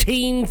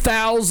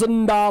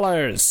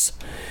 $18,000.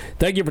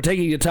 Thank you for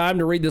taking the time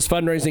to read this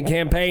fundraising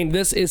campaign.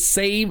 This is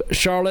Save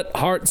Charlotte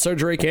Heart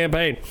Surgery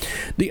Campaign.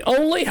 The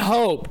only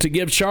hope to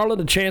give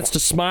Charlotte a chance to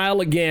smile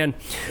again.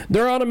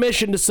 They're on a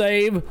mission to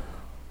save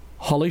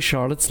Holly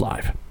Charlotte's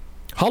life.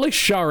 Holly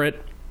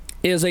Charlotte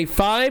is a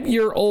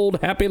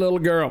 5-year-old happy little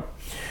girl.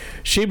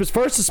 She was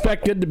first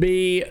suspected to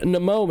be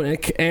pneumonia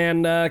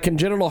and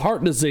congenital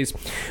heart disease,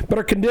 but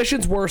her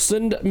conditions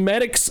worsened.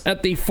 Medics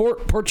at the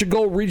Fort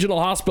Portugal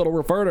Regional Hospital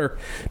referred her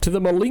to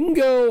the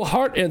Malingo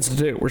Heart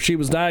Institute, where she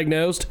was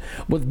diagnosed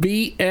with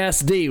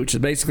BSD, which is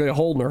basically a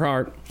hole in her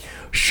heart.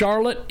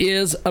 Charlotte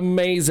is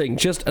amazing,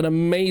 just an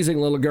amazing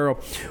little girl.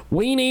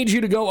 We need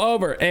you to go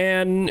over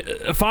and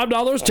 $5,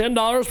 $10,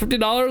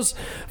 $50,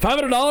 $500,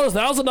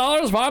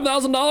 $1,000,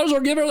 $5,000, or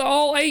give her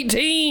all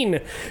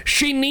 18.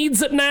 She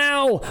needs it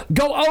now.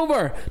 Go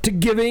over to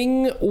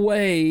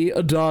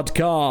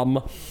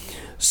givingway.com.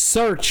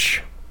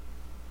 Search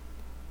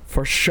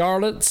for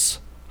Charlotte's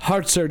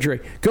heart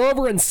surgery. Go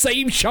over and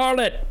save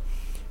Charlotte.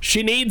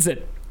 She needs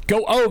it.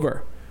 Go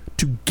over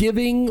to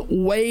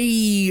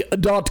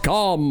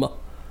givingway.com.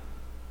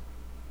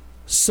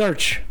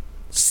 Search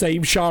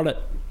Save Charlotte.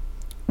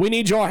 We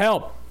need your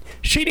help.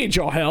 She needs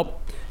your help.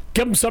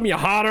 Give them some of your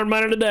hard-earned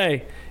money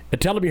today and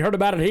tell them you heard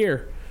about it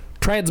here.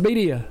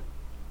 Transmedia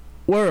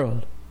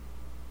Worldwide.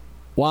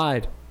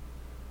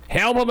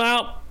 Help them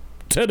out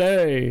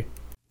today.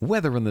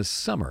 Weather in the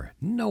summer,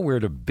 nowhere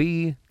to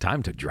be,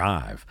 time to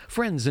drive.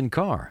 Friends in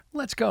car,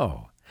 let's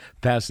go.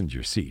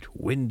 Passenger seat,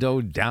 window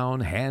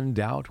down, hand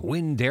out,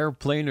 wind,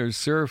 airplane, or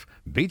surf,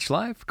 beach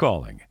life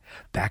calling.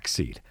 Back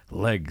seat,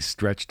 legs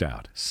stretched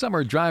out,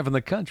 summer drive in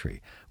the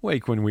country,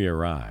 wake when we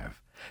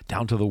arrive.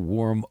 Down to the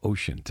warm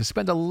ocean to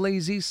spend a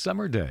lazy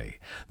summer day.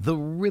 The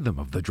rhythm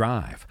of the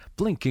drive,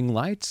 blinking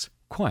lights,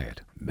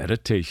 quiet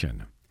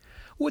meditation.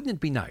 Wouldn't it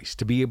be nice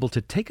to be able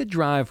to take a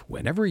drive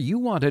whenever you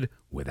wanted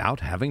without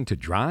having to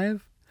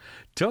drive?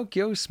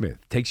 Tokyo Smith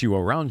takes you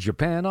around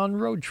Japan on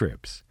road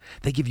trips.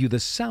 They give you the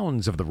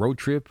sounds of the road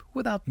trip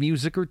without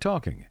music or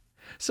talking.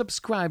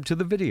 Subscribe to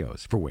the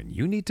videos for when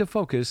you need to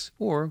focus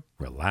or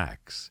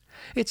relax.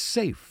 It's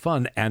safe,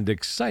 fun, and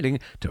exciting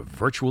to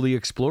virtually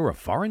explore a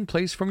foreign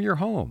place from your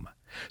home.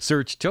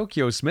 Search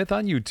Tokyo Smith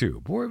on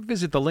YouTube or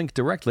visit the link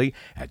directly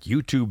at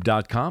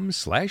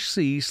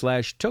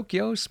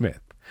youtube.com/c/Tokyo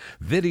Smith.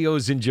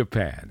 Videos in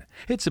Japan.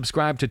 Hit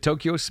subscribe to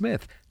Tokyo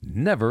Smith.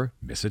 Never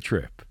miss a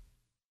trip.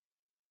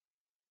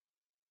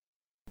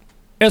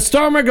 As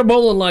Star Maker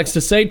Bolin likes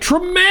to say,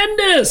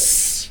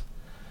 tremendous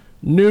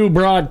new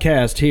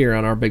broadcast here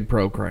on our big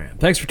program.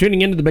 Thanks for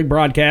tuning into the big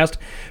broadcast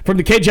from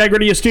the KJAG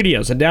Radio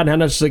Studios in downtown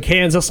Nashville,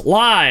 Kansas,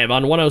 live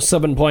on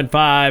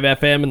 107.5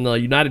 FM in the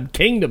United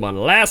Kingdom on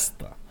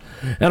Lasta.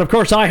 And, of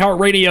course,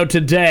 iHeartRadio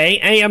today,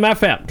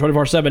 AM/FM,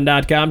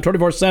 247.com,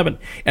 24/7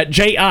 at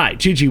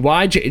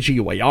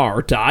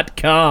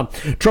JIGGYJGUAR.com.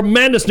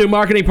 Tremendous new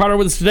marketing partner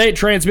with us today at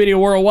Transmedia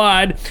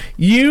Worldwide.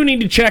 You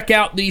need to check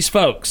out these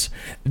folks.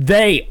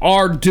 They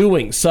are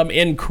doing some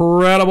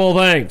incredible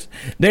things.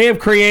 They have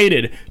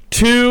created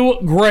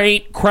 2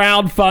 great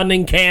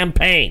crowdfunding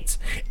campaigns,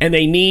 and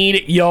they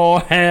need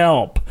your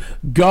help.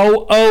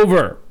 Go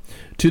over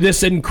to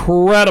this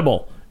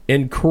incredible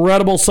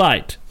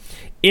site.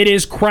 It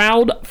is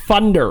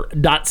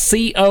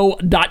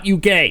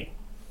crowdfunder.co.uk.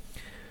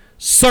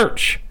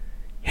 Search,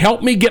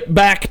 help me get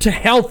back to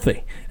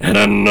healthy and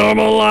a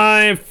normal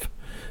life.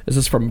 This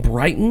is from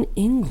Brighton,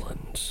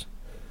 England.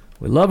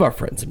 We love our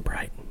friends in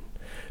Brighton.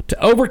 To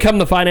overcome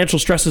the financial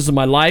stresses of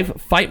my life,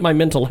 fight my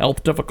mental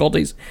health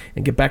difficulties,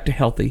 and get back to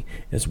healthy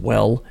as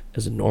well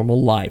as a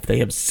normal life. They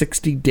have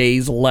 60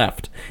 days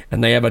left,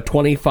 and they have a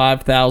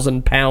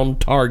 25,000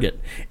 pound target,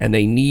 and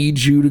they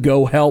need you to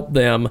go help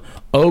them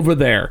over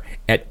there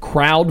at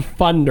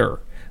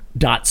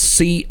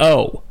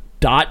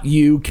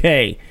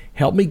crowdfunder.co.uk.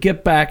 Help me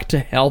get back to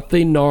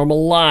healthy,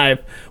 normal life.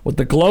 With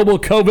the global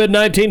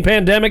COVID-19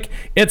 pandemic,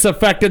 it's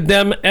affected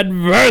them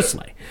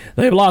adversely.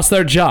 They've lost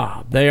their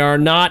job. They are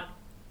not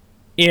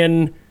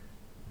in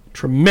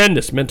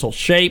tremendous mental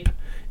shape,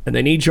 and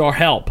they need your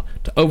help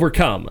to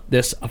overcome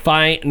this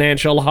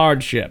financial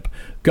hardship.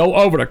 Go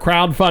over to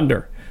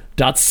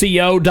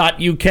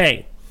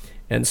crowdfunder.co.uk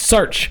and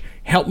search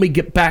help me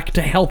get back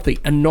to healthy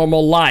and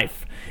normal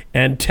life,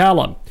 and tell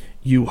them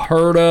you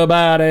heard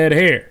about it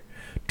here.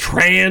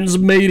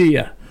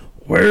 Transmedia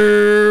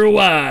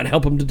Worldwide.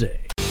 Help them today.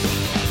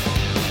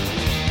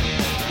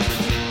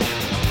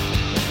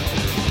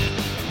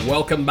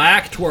 Welcome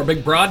back to our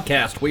big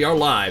broadcast. We are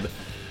live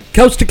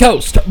coast to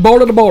coast,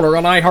 border to border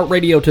on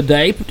iHeartRadio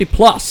today,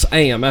 50+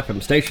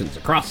 AM/FM stations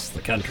across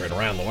the country and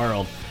around the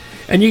world.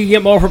 And you can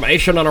get more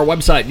information on our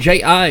website,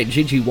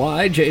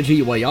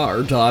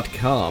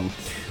 JIGGYJGUAR.com.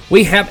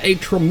 We have a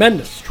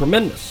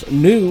tremendous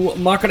new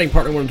marketing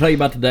partner I want to tell you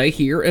about today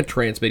here at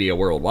Transmedia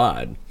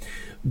Worldwide.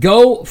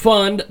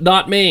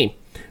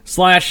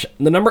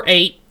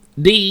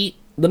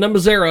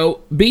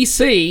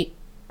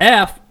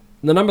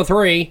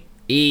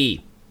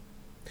 GoFund.me/8D0BCF3E.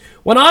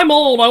 When I'm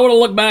old, I want to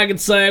look back and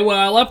say, well,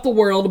 I left the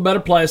world a better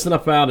place than I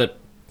found it.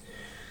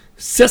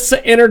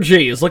 CISA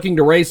Energy is looking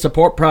to raise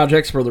support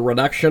projects for the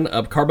reduction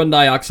of carbon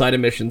dioxide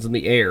emissions in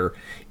the air,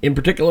 in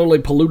particularly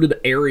polluted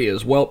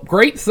areas. Well,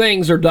 great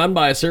things are done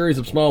by a series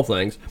of small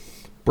things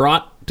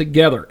brought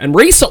together. And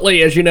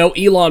recently, as you know,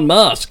 Elon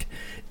Musk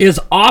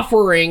is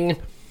offering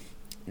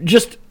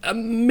just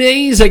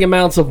amazing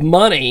amounts of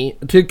money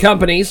to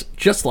companies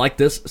just like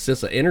this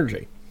CISA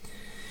Energy.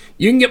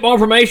 You can get more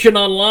information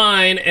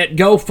online at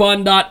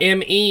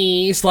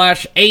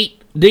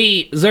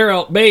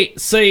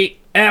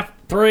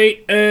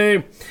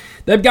gofund.me/8D0BCF3E.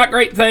 They've got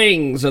great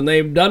things, and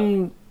they've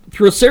done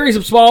through a series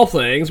of small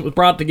things that was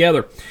brought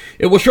together.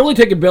 It will surely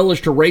take a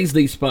village to raise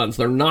these funds.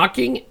 They're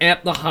knocking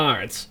at the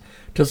hearts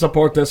to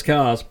support this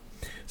cause.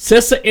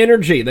 CISA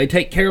Energy, they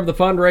take care of the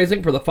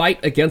fundraising for the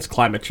fight against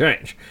climate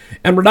change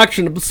and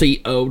reduction of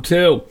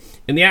CO2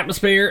 in the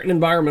atmosphere and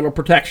environmental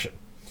protection.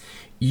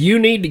 You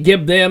need to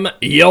give them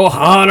your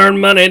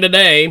hard-earned money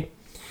today.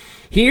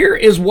 Here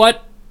is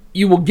what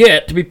you will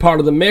get to be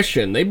part of the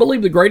mission. They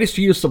believe the greatest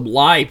use of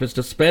life is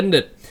to spend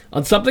it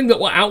on something that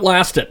will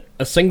outlast it.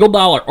 A single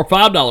dollar or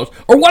 $5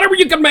 or whatever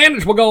you can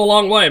manage will go a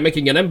long way in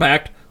making an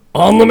impact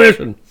on the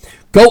mission.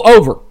 Go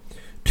over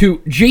to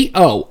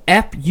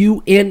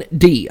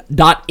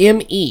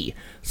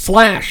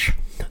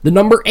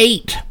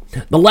gofund.me/8,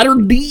 the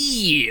letter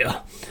D,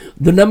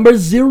 the number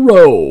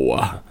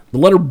 0, the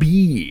letter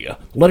B,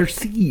 the letter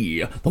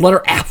C, the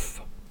letter F,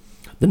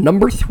 the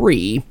number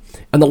 3,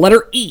 and the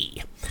letter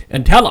E,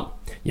 and tell them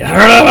you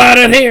heard about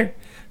it here.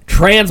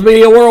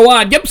 Transmedia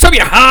Worldwide. Give them some of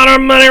your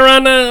hard-earned money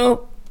right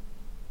now.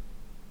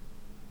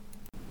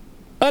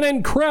 An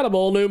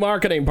incredible new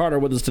marketing partner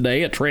with us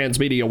today at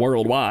Transmedia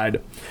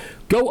Worldwide.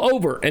 Go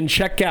over and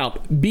check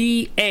out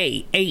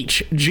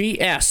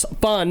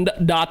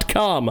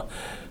BAHGSfund.com.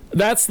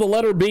 That's the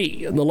letter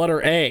B, the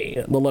letter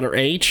A, the letter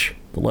H,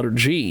 the letter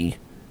G,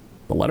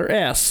 the letter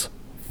S,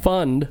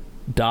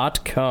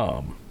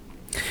 fund.com.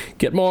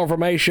 Get more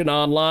information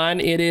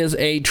online. It is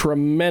a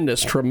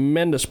tremendous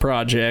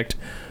project.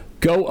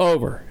 Go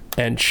over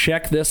and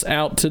check this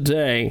out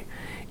today.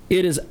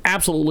 It is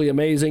absolutely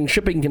amazing.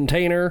 Shipping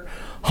container,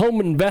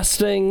 home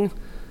investing,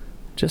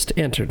 just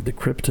entered the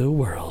crypto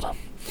world.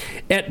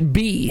 at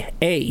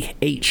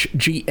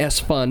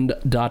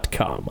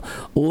BAHGSfund.com.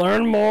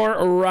 Learn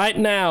more right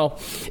now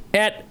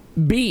at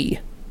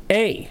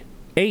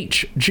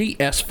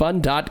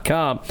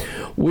BAHGSfund.com.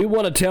 We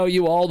want to tell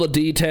you all the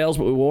details,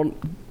 but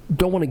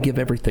don't want to give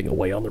everything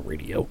away on the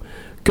radio.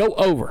 Go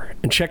over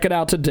and check it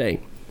out today.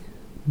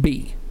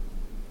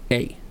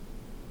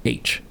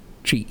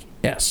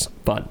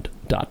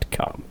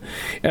 BAHGSfund.com.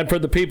 And for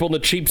the people in the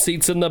cheap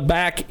seats in the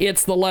back,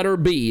 it's the letter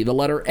B, the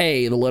letter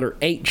A, the letter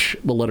H,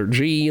 the letter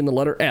G, and the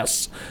letter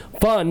S.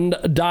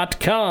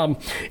 Fund.com.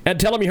 And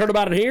tell them you heard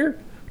about it here.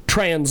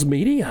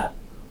 Transmedia.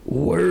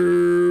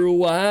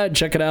 Worldwide.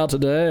 Check it out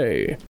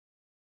today.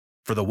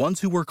 For the ones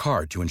who work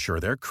hard to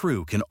ensure their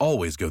crew can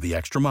always go the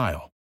extra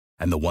mile,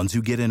 and the ones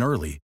who get in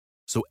early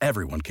so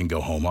everyone can go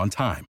home on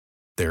time,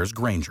 there's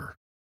Grainger,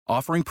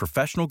 offering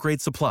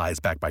professional-grade supplies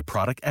backed by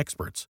product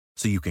experts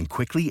so you can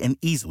quickly and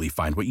easily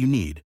find what you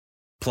need.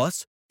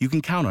 Plus, you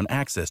can count on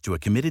access to a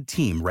committed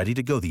team ready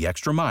to go the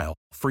extra mile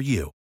for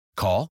you.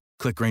 Call,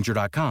 click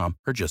Grainger.com,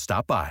 or just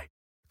stop by.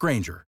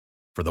 Grainger,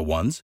 for the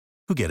ones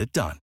who get it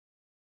done.